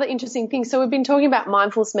think another interesting thing. So we've been talking about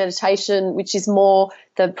mindfulness meditation, which is more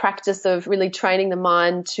the practice of really training the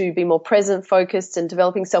mind to be more present, focused, and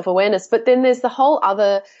developing self-awareness. But then there's the whole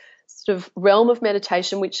other sort of realm of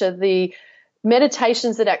meditation, which are the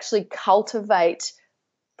meditations that actually cultivate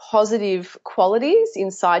positive qualities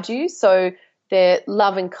inside you. So they're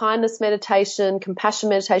love and kindness meditation, compassion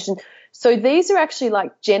meditation. So these are actually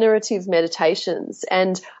like generative meditations.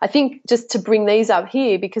 And I think just to bring these up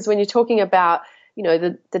here, because when you're talking about, you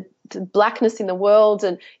know, the blackness in the world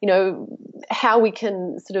and, you know, how we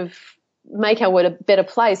can sort of make our world a better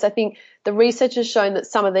place, I think the research has shown that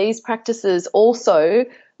some of these practices also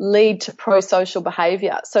lead to pro-social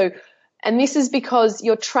behavior. So, and this is because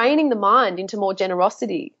you're training the mind into more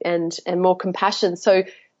generosity and more compassion. So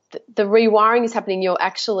the rewiring is happening. You're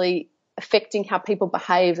actually affecting how people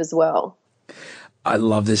behave as well. I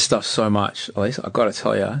love this stuff so much, Elise. I've got to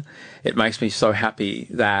tell you, it makes me so happy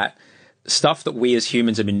that stuff that we as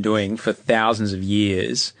humans have been doing for thousands of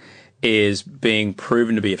years is being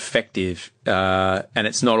proven to be effective, and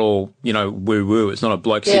it's not all, woo-woo. It's not a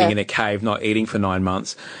bloke sitting in a cave not eating for 9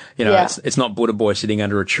 months. It's not Buddha boy sitting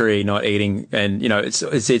under a tree not eating, and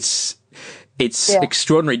it's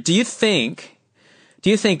extraordinary. Do you think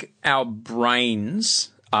our brains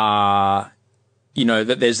are,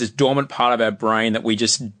 that there's this dormant part of our brain that we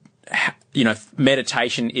just,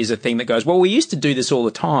 meditation is a thing that goes, well, we used to do this all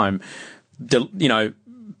the time,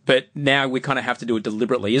 but now we kind of have to do it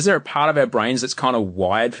deliberately. Is there a part of our brains that's kind of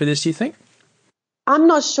wired for this, do you think? I'm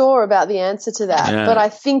not sure about the answer to that, but I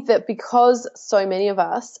think that because so many of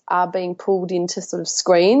us are being pulled into sort of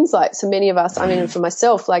screens, like so many of us, I mean, for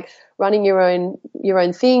myself, like running your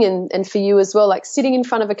own thing, and for you as well, like sitting in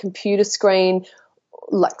front of a computer screen,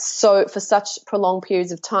 like so for such prolonged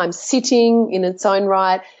periods of time, sitting in its own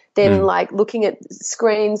right, then like looking at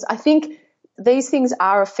screens. I think these things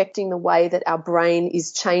are affecting the way that our brain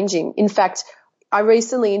is changing. In fact, I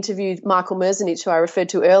recently interviewed Michael Merzenich, who I referred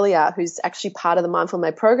to earlier, who's actually part of the Mindful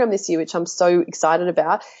Made program this year, which I'm so excited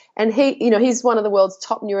about. And he's one of the world's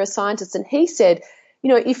top neuroscientists. And he said,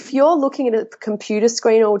 if you're looking at a computer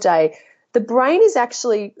screen all day, the brain is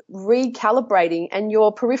actually recalibrating and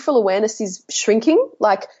your peripheral awareness is shrinking.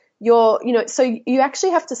 Like so you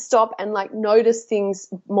actually have to stop and like notice things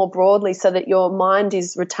more broadly so that your mind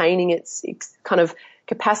is retaining its kind of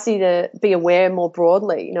capacity to be aware more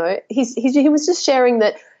broadly. He was just sharing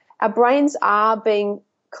that our brains are being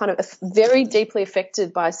kind of very deeply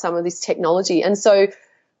affected by some of this technology. And so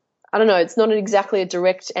I don't know, it's not exactly a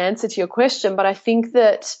direct answer to your question, but I think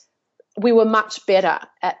that we were much better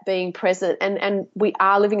at being present, and we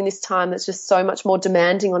are living in this time that's just so much more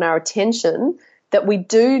demanding on our attention that we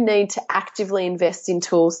do need to actively invest in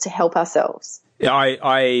tools to help ourselves. Yeah,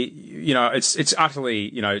 it's utterly,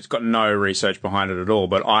 it's got no research behind it at all,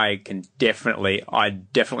 but I definitely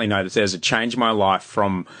know that there's a change in my life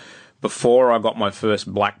from before I got my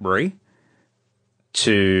first BlackBerry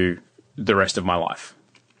to the rest of my life.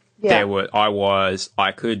 Yeah.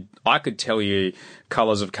 I could tell you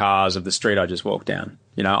colours of cars of the street I just walked down.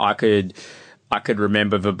 I could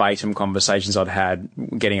remember verbatim conversations I'd had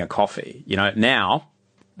getting a coffee. Now,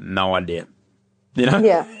 no idea.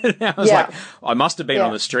 Yeah. Now it's like, I must have been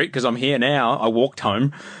on the street because I'm here now. I walked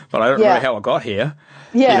home, but I don't remember how I got here.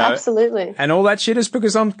 Yeah, absolutely. And all that shit is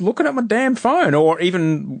because I'm looking at my damn phone, or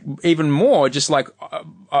even more, just like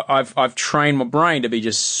I've trained my brain to be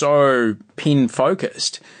just so pin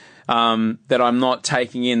focused that I'm not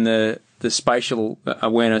taking in the spatial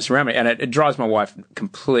awareness around me, and it drives my wife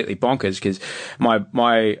completely bonkers because my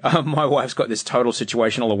wife's got this total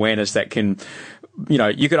situational awareness that can,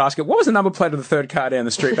 you could ask her, what was the number plate of the third car down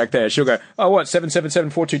the street back there? She'll go, oh, what,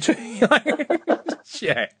 777-422?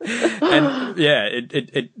 Yeah. And yeah,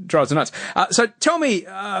 it drives her nuts. So tell me,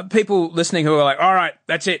 people listening who are like, all right,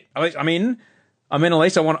 that's it. I'm in,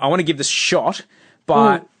 Elise. I want to give this a shot,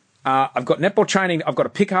 but I've got netball training. I've got to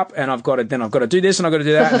pick up, and I've got to do this, and I've got to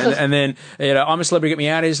do that, and then I'm a celebrity. Get me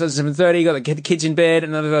out of here. So 7:30. Got to get the kids in bed,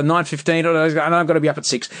 and then 9:15, and I've got to be up at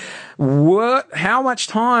 6. How much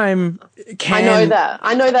time can I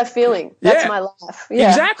know that feeling. That's my life. Yeah.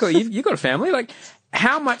 Exactly. You've got a family. Like,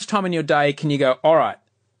 how much time in your day can you go? All right,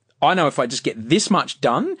 I know if I just get this much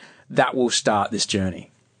done, that will start this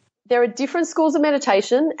journey. There are different schools of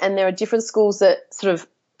meditation, and there are different schools that sort of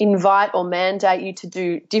invite or mandate you to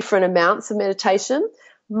do different amounts of meditation.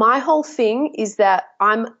 My whole thing is that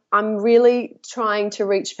I'm really trying to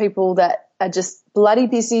reach people that are just bloody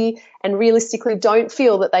busy and realistically don't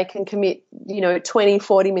feel that they can commit, 20,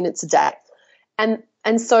 40 minutes a day. And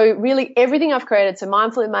so really everything I've created, so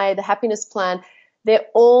Mindfully Made, the Happiness Plan, they're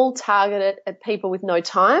all targeted at people with no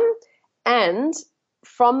time. And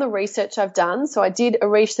from the research I've done, so I did a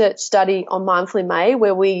research study on Mindfully Made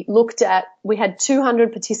where we had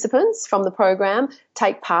 200 participants from the program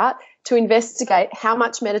take part to investigate how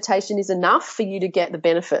much meditation is enough for you to get the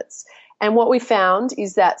benefits. And what we found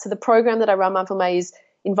is that, so the program that I run, Mindfully Made, is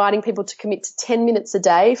inviting people to commit to 10 minutes a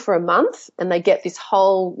day for a month, and they get this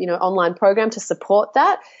whole, online program to support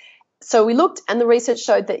that. So we looked, and the research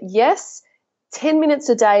showed that yes, 10 minutes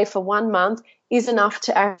a day for 1 month is enough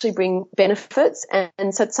to actually bring benefits.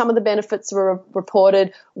 And so some of the benefits were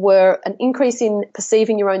reported were an increase in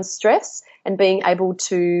perceiving your own stress and being able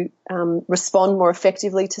to respond more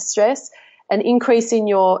effectively to stress, an increase in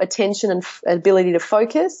your attention and ability to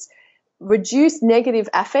focus, reduce negative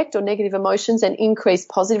affect or negative emotions and increase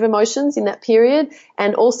positive emotions in that period,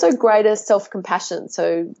 and also greater self-compassion,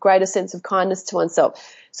 so greater sense of kindness to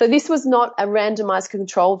oneself. So this was not a randomized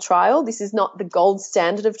controlled trial. This is not the gold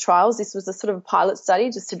standard of trials. This was a sort of a pilot study,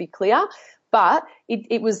 just to be clear. But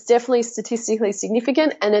it was definitely statistically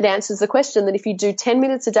significant, and it answers the question that if you do 10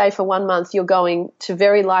 minutes a day for 1 month, you're going to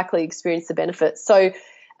very likely experience the benefits. So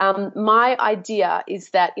my idea is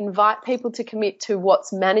that invite people to commit to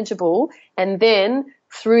what's manageable, and then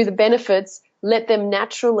through the benefits, let them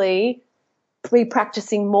naturally be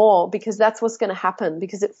practicing more, because that's what's going to happen,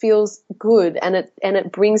 because it feels good and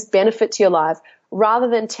it brings benefit to your life, rather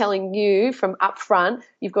than telling you from up front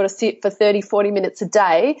you've got to sit for 30, 40 minutes a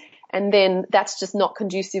day, and then that's just not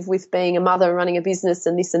conducive with being a mother and running a business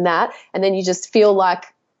and this and that, and then you just feel like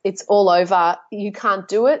it's all over, you can't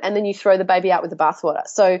do it, and then you throw the baby out with the bathwater.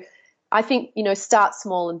 So I think, start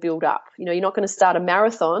small and build up. You're not going to start a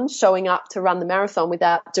marathon showing up to run the marathon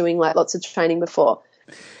without doing like lots of training before.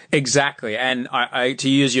 Exactly. And I to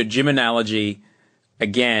use your gym analogy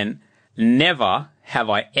again, never have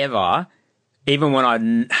I ever, even when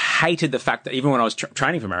I hated the fact that, even when I was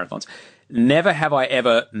training for marathons, never have I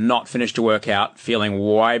ever not finished a workout feeling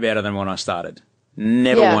way better than when I started.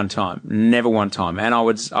 Never one time. And I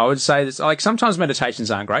would say this, like, sometimes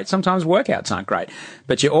meditations aren't great. Sometimes workouts aren't great,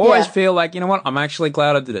 but you always feel like, you know what? I'm actually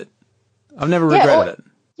glad I did it. I've never regretted it.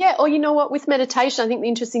 Yeah, or you know what, with meditation, I think the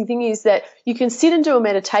interesting thing is that you can sit and do a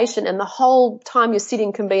meditation, and the whole time you're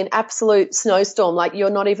sitting can be an absolute snowstorm. Like, you're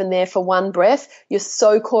not even there for one breath. You're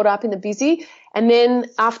so caught up in the busy. And then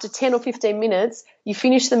after 10 or 15 minutes, you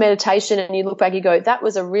finish the meditation and you look back, you go, that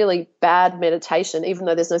was a really bad meditation, even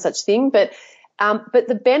though there's no such thing. But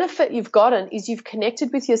the benefit you've gotten is you've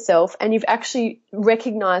connected with yourself, and you've actually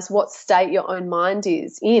recognized what state your own mind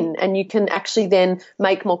is in, and you can actually then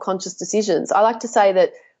make more conscious decisions. I like to say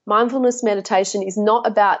that mindfulness meditation is not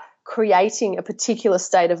about creating a particular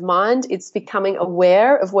state of mind. It's becoming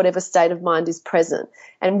aware of whatever state of mind is present.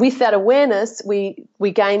 And with that awareness, we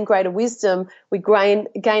gain greater wisdom, we gain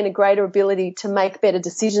a greater ability to make better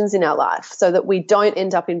decisions in our life, so that we don't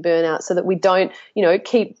end up in burnout, so that we don't,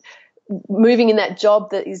 keep moving in that job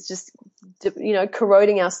that is just,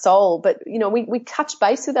 corroding our soul. But, we touch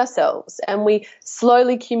base with ourselves, and we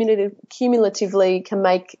slowly, cumulatively can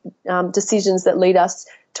make decisions that lead us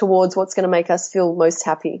towards what's going to make us feel most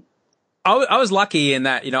happy. I was lucky in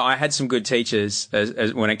that, I had some good teachers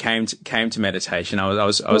as when it came to meditation. I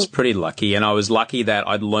was pretty lucky, and I was lucky that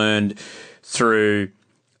I'd learned through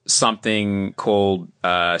something called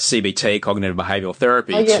CBT, cognitive behavioral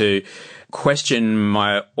therapy, to question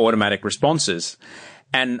my automatic responses.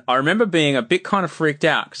 And I remember being a bit kind of freaked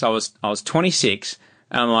out, because I was 26,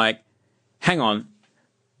 and I'm like, hang on,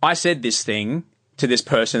 I said this thing to this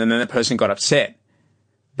person, and then the person got upset.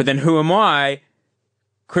 But then who am I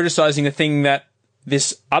criticizing a thing that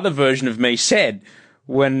this other version of me said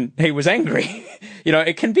when he was angry?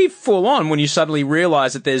 It can be full on when you suddenly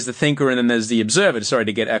realize that there's the thinker and then there's the observer. Sorry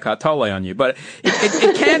to get Eckhart Tolle on you, but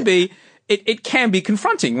it can be, it can be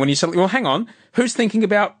confronting when you suddenly, well, hang on, who's thinking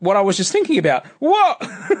about what I was just thinking about? What?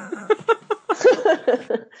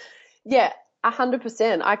 Yeah,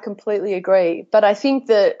 100%. I completely agree. But I think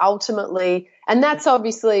that ultimately, and that's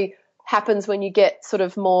obviously happens when you get sort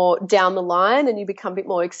of more down the line and you become a bit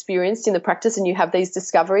more experienced in the practice and you have these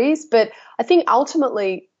discoveries. But I think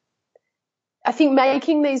ultimately,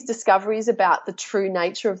 making these discoveries about the true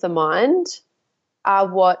nature of the mind are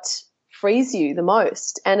what frees you the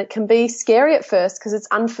most. And it can be scary at first because it's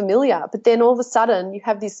unfamiliar, but then all of a sudden you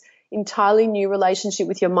have this entirely new relationship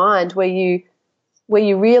with your mind where you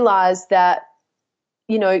realize that,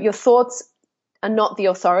 your thoughts are not the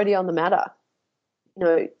authority on the matter.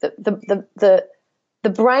 The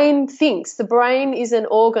brain thinks. The brain is an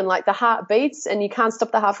organ, like the heart beats, and you can't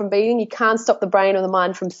stop the heart from beating. You can't stop the brain or the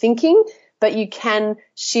mind from thinking, but you can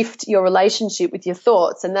shift your relationship with your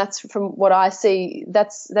thoughts. And that's, from what I see,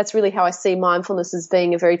 that's really how I see mindfulness as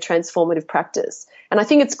being a very transformative practice. And I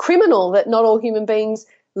think it's criminal that not all human beings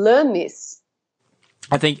learn this.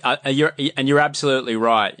 I think you're absolutely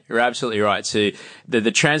right. You're absolutely right. So the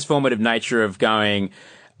transformative nature of going,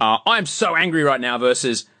 I'm so angry right now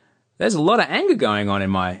versus there's a lot of anger going on in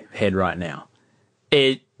my head right now.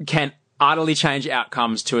 It can utterly change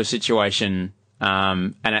outcomes to a situation,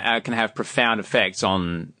 and it can have profound effects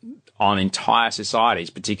on entire societies,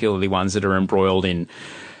 particularly ones that are embroiled in,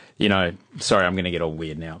 sorry, I'm going to get all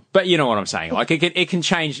weird now, but you know what I'm saying. Like it can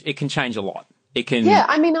change a lot. It can. Yeah.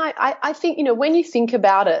 I mean, I think, when you think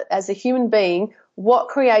about it as a human being, what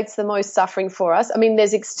creates the most suffering for us? I mean,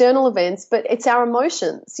 there's external events, but it's our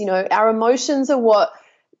emotions. Our emotions are what,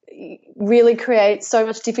 really create so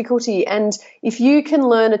much difficulty. And if you can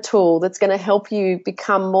learn a tool that's going to help you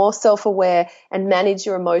become more self-aware and manage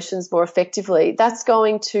your emotions more effectively, that's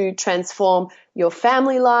going to transform your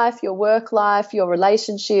family life, your work life, your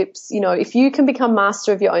relationships. You know, if you can become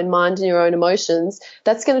master of your own mind and your own emotions,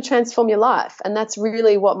 that's going to transform your life. And that's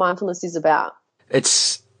really what mindfulness is about.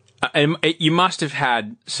 You must have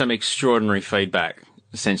had some extraordinary feedback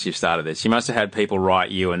since you've started this. You must have had people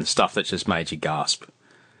write you and stuff that just made you gasp.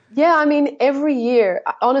 Yeah, I mean, every year,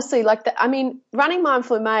 honestly, running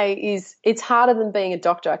Mindful in May it's harder than being a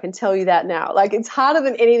doctor. I can tell you that now. Like, it's harder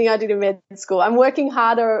than anything I did in med school. I'm working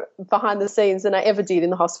harder behind the scenes than I ever did in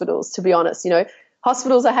the hospitals, to be honest. You know,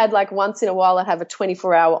 hospitals I had like once in a while I'd have a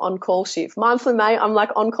 24-hour on-call shift. Mindful in May, I'm like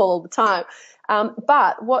on call all the time.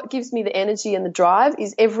 But what gives me the energy and the drive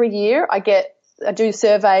is every year I do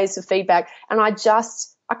surveys of feedback, and I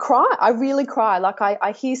cry. I really cry. Like,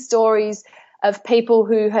 I hear stories of people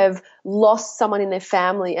who have lost someone in their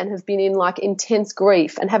family and have been in like intense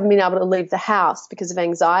grief and haven't been able to leave the house because of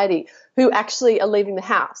anxiety, who actually are leaving the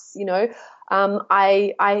house. You know,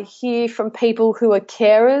 I hear from people who are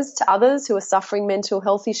carers to others who are suffering mental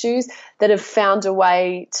health issues that have found a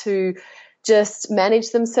way to just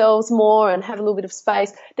manage themselves more and have a little bit of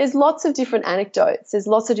space. There's lots of different anecdotes.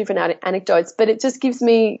 But it just gives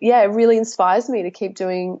me, it really inspires me to keep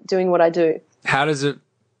doing what I do. How does it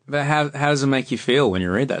make you feel when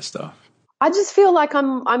you read that stuff? I just feel like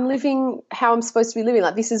I'm living how I'm supposed to be living.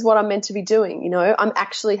 Like, this is what I'm meant to be doing. You know, I'm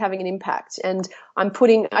actually having an impact, and I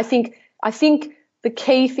think the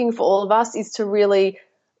key thing for all of us is to really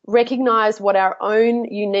recognize what our own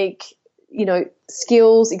unique, you know,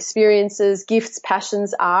 skills, experiences, gifts,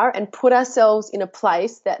 passions are, and put ourselves in a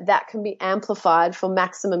place that can be amplified for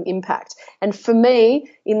maximum impact. And for me,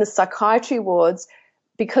 in the psychiatry wards,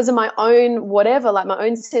 because of my own my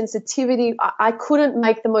own sensitivity, I couldn't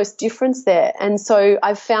make the most difference there. And so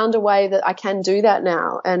I've found a way that I can do that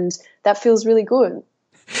now, and that feels really good.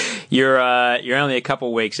 You're only a couple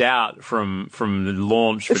of weeks out from the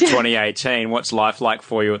launch for 2018. What's life like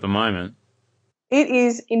for you at the moment? It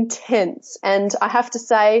is intense, and I have to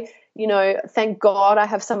say, you know, thank God I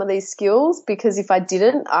have some of these skills, because if I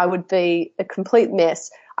didn't, I would be a complete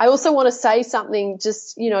mess. I also want to say something,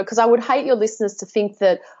 just, you know, because I would hate your listeners to think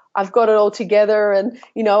that I've got it all together and,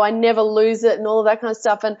 you know, I never lose it and all of that kind of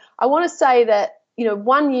stuff. And I want to say that, you know,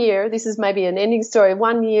 1 year, this is maybe an ending story,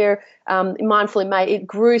 1 year in Mindful in May, it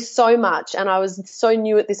grew so much, and I was so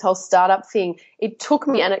new at this whole startup thing. It took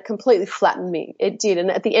me and it completely flattened me. It did.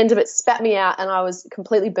 And at the end of it, spat me out, and I was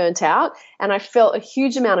completely burnt out. And I felt a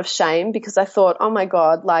huge amount of shame, because I thought, oh my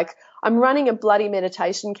God, like, I'm running a bloody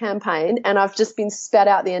meditation campaign and I've just been spat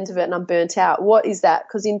out the end of it and I'm burnt out. What is that?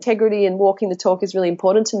 Because integrity and walking the talk is really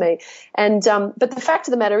important to me. And but the fact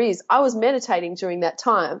of the matter is, I was meditating during that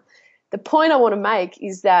time. The point I want to make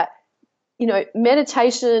is that, you know,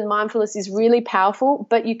 meditation and mindfulness is really powerful,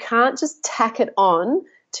 but you can't just tack it on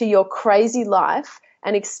to your crazy life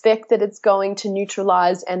and expect that it's going to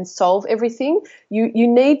neutralize and solve everything. You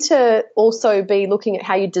need to also be looking at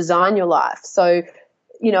how you design your life. So,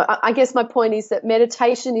 you know, I guess my point is that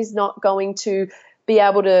meditation is not going to be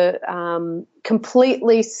able to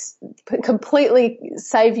completely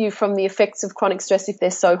save you from the effects of chronic stress if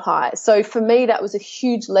they're so high. So for me, that was a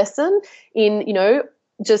huge lesson in, you know,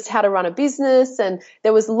 just how to run a business, and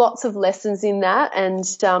there was lots of lessons in that. And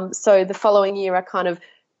so the following year, I kind of,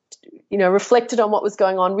 you know, reflected on what was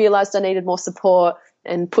going on, realized I needed more support,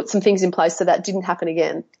 and put some things in place so that didn't happen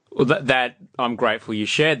again. Well, that I'm grateful you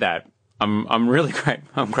shared that. I'm really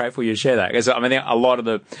grateful you share that, because I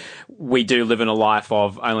mean, we do live in a life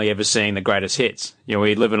of only ever seeing the greatest hits. You know,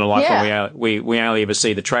 we live in a life where we only ever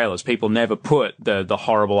see the trailers. People never put the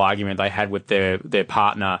horrible argument they had with their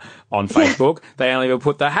partner on Facebook. Yeah. They only ever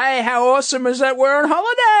put hey, how awesome is that we're on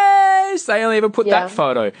holidays? They only ever put that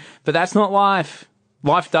photo. But that's not life.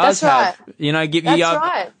 Life does have, you know,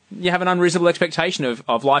 you have an unreasonable expectation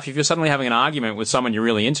of life. If you're suddenly having an argument with someone you're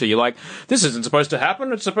really into, you're like, this isn't supposed to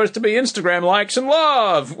happen. It's supposed to be Instagram likes and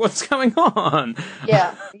love. What's going on?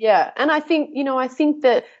 Yeah. And I think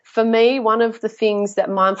that for me, one of the things that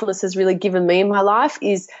mindfulness has really given me in my life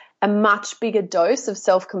is a much bigger dose of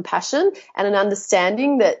self-compassion and an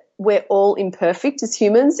understanding that we're all imperfect as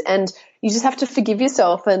humans, and you just have to forgive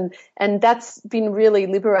yourself. And that's been really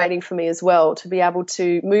liberating for me as well, to be able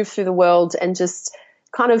to move through the world and just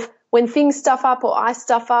kind of, when things stuff up or I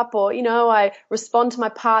stuff up, or, you know, I respond to my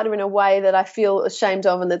partner in a way that I feel ashamed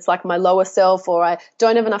of and that's like my lower self, or I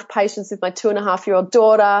don't have enough patience with my 2.5-year-old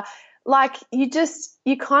daughter, like you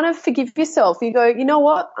kind of forgive yourself. You go, you know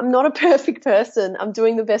what? I'm not a perfect person. I'm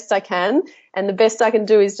doing the best I can. And the best I can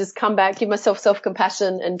do is just come back, give myself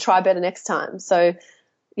self-compassion and try better next time. So,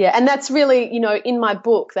 yeah. And that's really, in my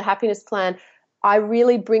book, The Happiness Plan, I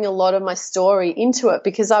really bring a lot of my story into it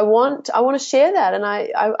because I want to share that. And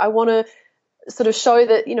I want to sort of show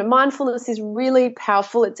that, mindfulness is really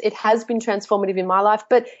powerful. It has been transformative in my life,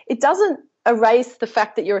 but it doesn't erase the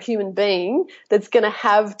fact that you're a human being that's going to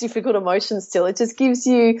have difficult emotions still. It just gives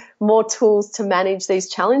you more tools to manage these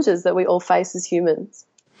challenges that we all face as humans.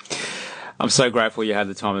 I'm so grateful you had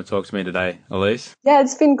the time to talk to me today, Elise. Yeah,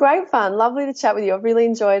 it's been great fun. Lovely to chat with you. I've really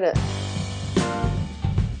enjoyed it.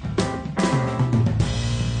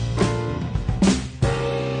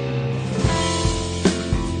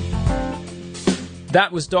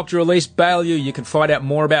 That was Dr. Elise Bialylew. You can find out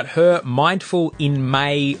more about her,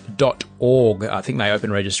 mindfulinmay.org. I think they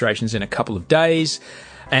open registrations in a couple of days.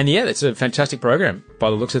 And yeah, it's a fantastic program by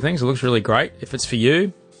the looks of things. It looks really great. If it's for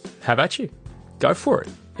you, how about you? Go for it.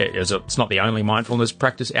 It's not the only mindfulness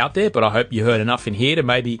practice out there, but I hope you heard enough in here to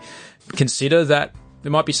maybe consider that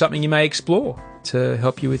there might be something you may explore to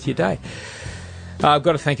help you with your day. I've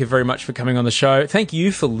got to thank you very much for coming on the show. Thank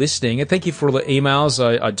you for listening, and thank you for all the emails.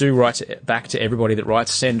 I do write back to everybody that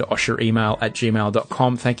writes. Send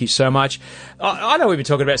osheremail@gmail.com. Thank you so much. I know we've been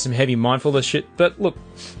talking about some heavy mindfulness shit, but look,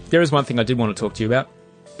 there is one thing I did want to talk to you about.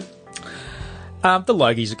 The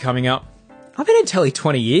Logies are coming up. I've been in telly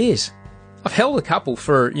 20 years. I've held a couple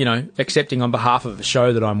for, accepting on behalf of a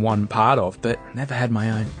show that I'm one part of, but never had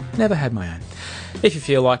my own. Never had my own. If you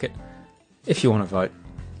feel like it, if you want to vote,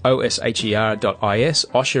 osher.is.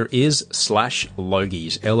 Osher is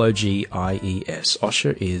 /Logies. Logies.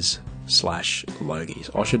 Osher is /Logies.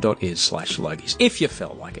 Osher.is/Logies. If you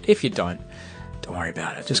felt like it. If you don't worry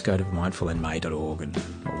about it. Just go to mindfulinmay.org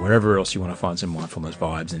or wherever else you want to find some mindfulness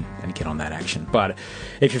vibes and get on that action. But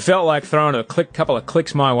if you felt like throwing a couple of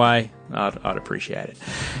clicks my way, I'd appreciate it.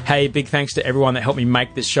 Hey, big thanks to everyone that helped me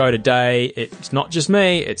make this show today. It's not just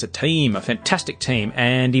me, it's a team, a fantastic team.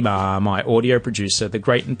 Andy Marr, my audio producer, the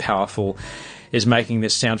great and powerful, is making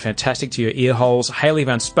this sound fantastic to your ear holes. Hayley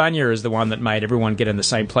Van Spanja is the one that made everyone get in the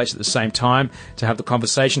same place at the same time to have the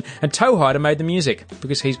conversation. And Toehider made the music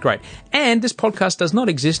because he's great. And this podcast does not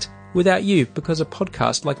exist without you, because a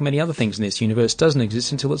podcast, like many other things in this universe, doesn't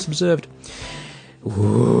exist until it's observed.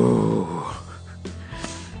 Ooh.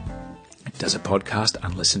 Does a podcast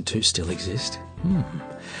unlistened to still exist?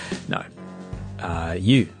 No.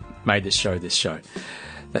 You made this show.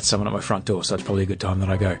 That's someone at my front door, so it's probably a good time that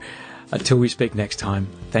I go. Until we speak next time,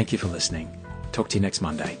 thank you for listening. Talk to you next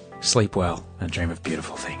Monday. Sleep well and dream of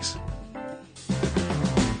beautiful things.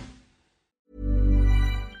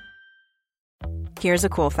 Here's a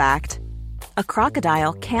cool fact. A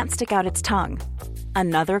crocodile can't stick out its tongue.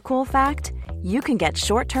 Another cool fact, you can get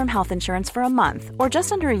short-term health insurance for a month or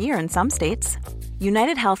just under a year in some states.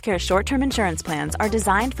 United Healthcare short-term insurance plans are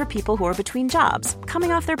designed for people who are between jobs,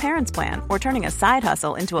 coming off their parents' plan, or turning a side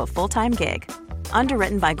hustle into a full-time gig.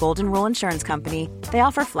 Underwritten by Golden Rule Insurance Company, they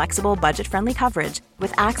offer flexible, budget-friendly coverage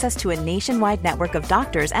with access to a nationwide network of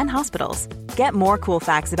doctors and hospitals. Get more cool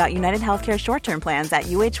facts about United Healthcare short-term plans at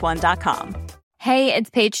uh1.com. Hey, it's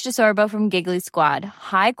Paige DeSorbo from Giggly Squad.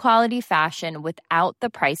 High quality fashion without the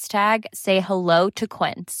price tag. Say hello to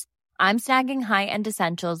Quince. I'm snagging high-end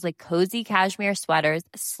essentials like cozy cashmere sweaters,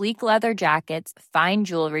 sleek leather jackets, fine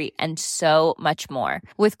jewelry, and so much more.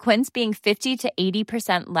 With Quince being 50 to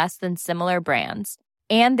 80% less than similar brands.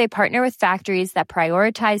 And they partner with factories that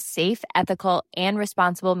prioritize safe, ethical, and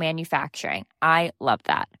responsible manufacturing. I love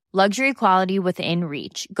that. Luxury quality within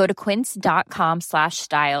reach. Go to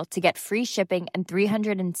quince.com/style to get free shipping and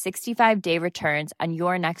 365-day returns on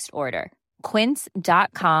your next order.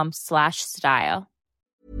 Quince.com/style.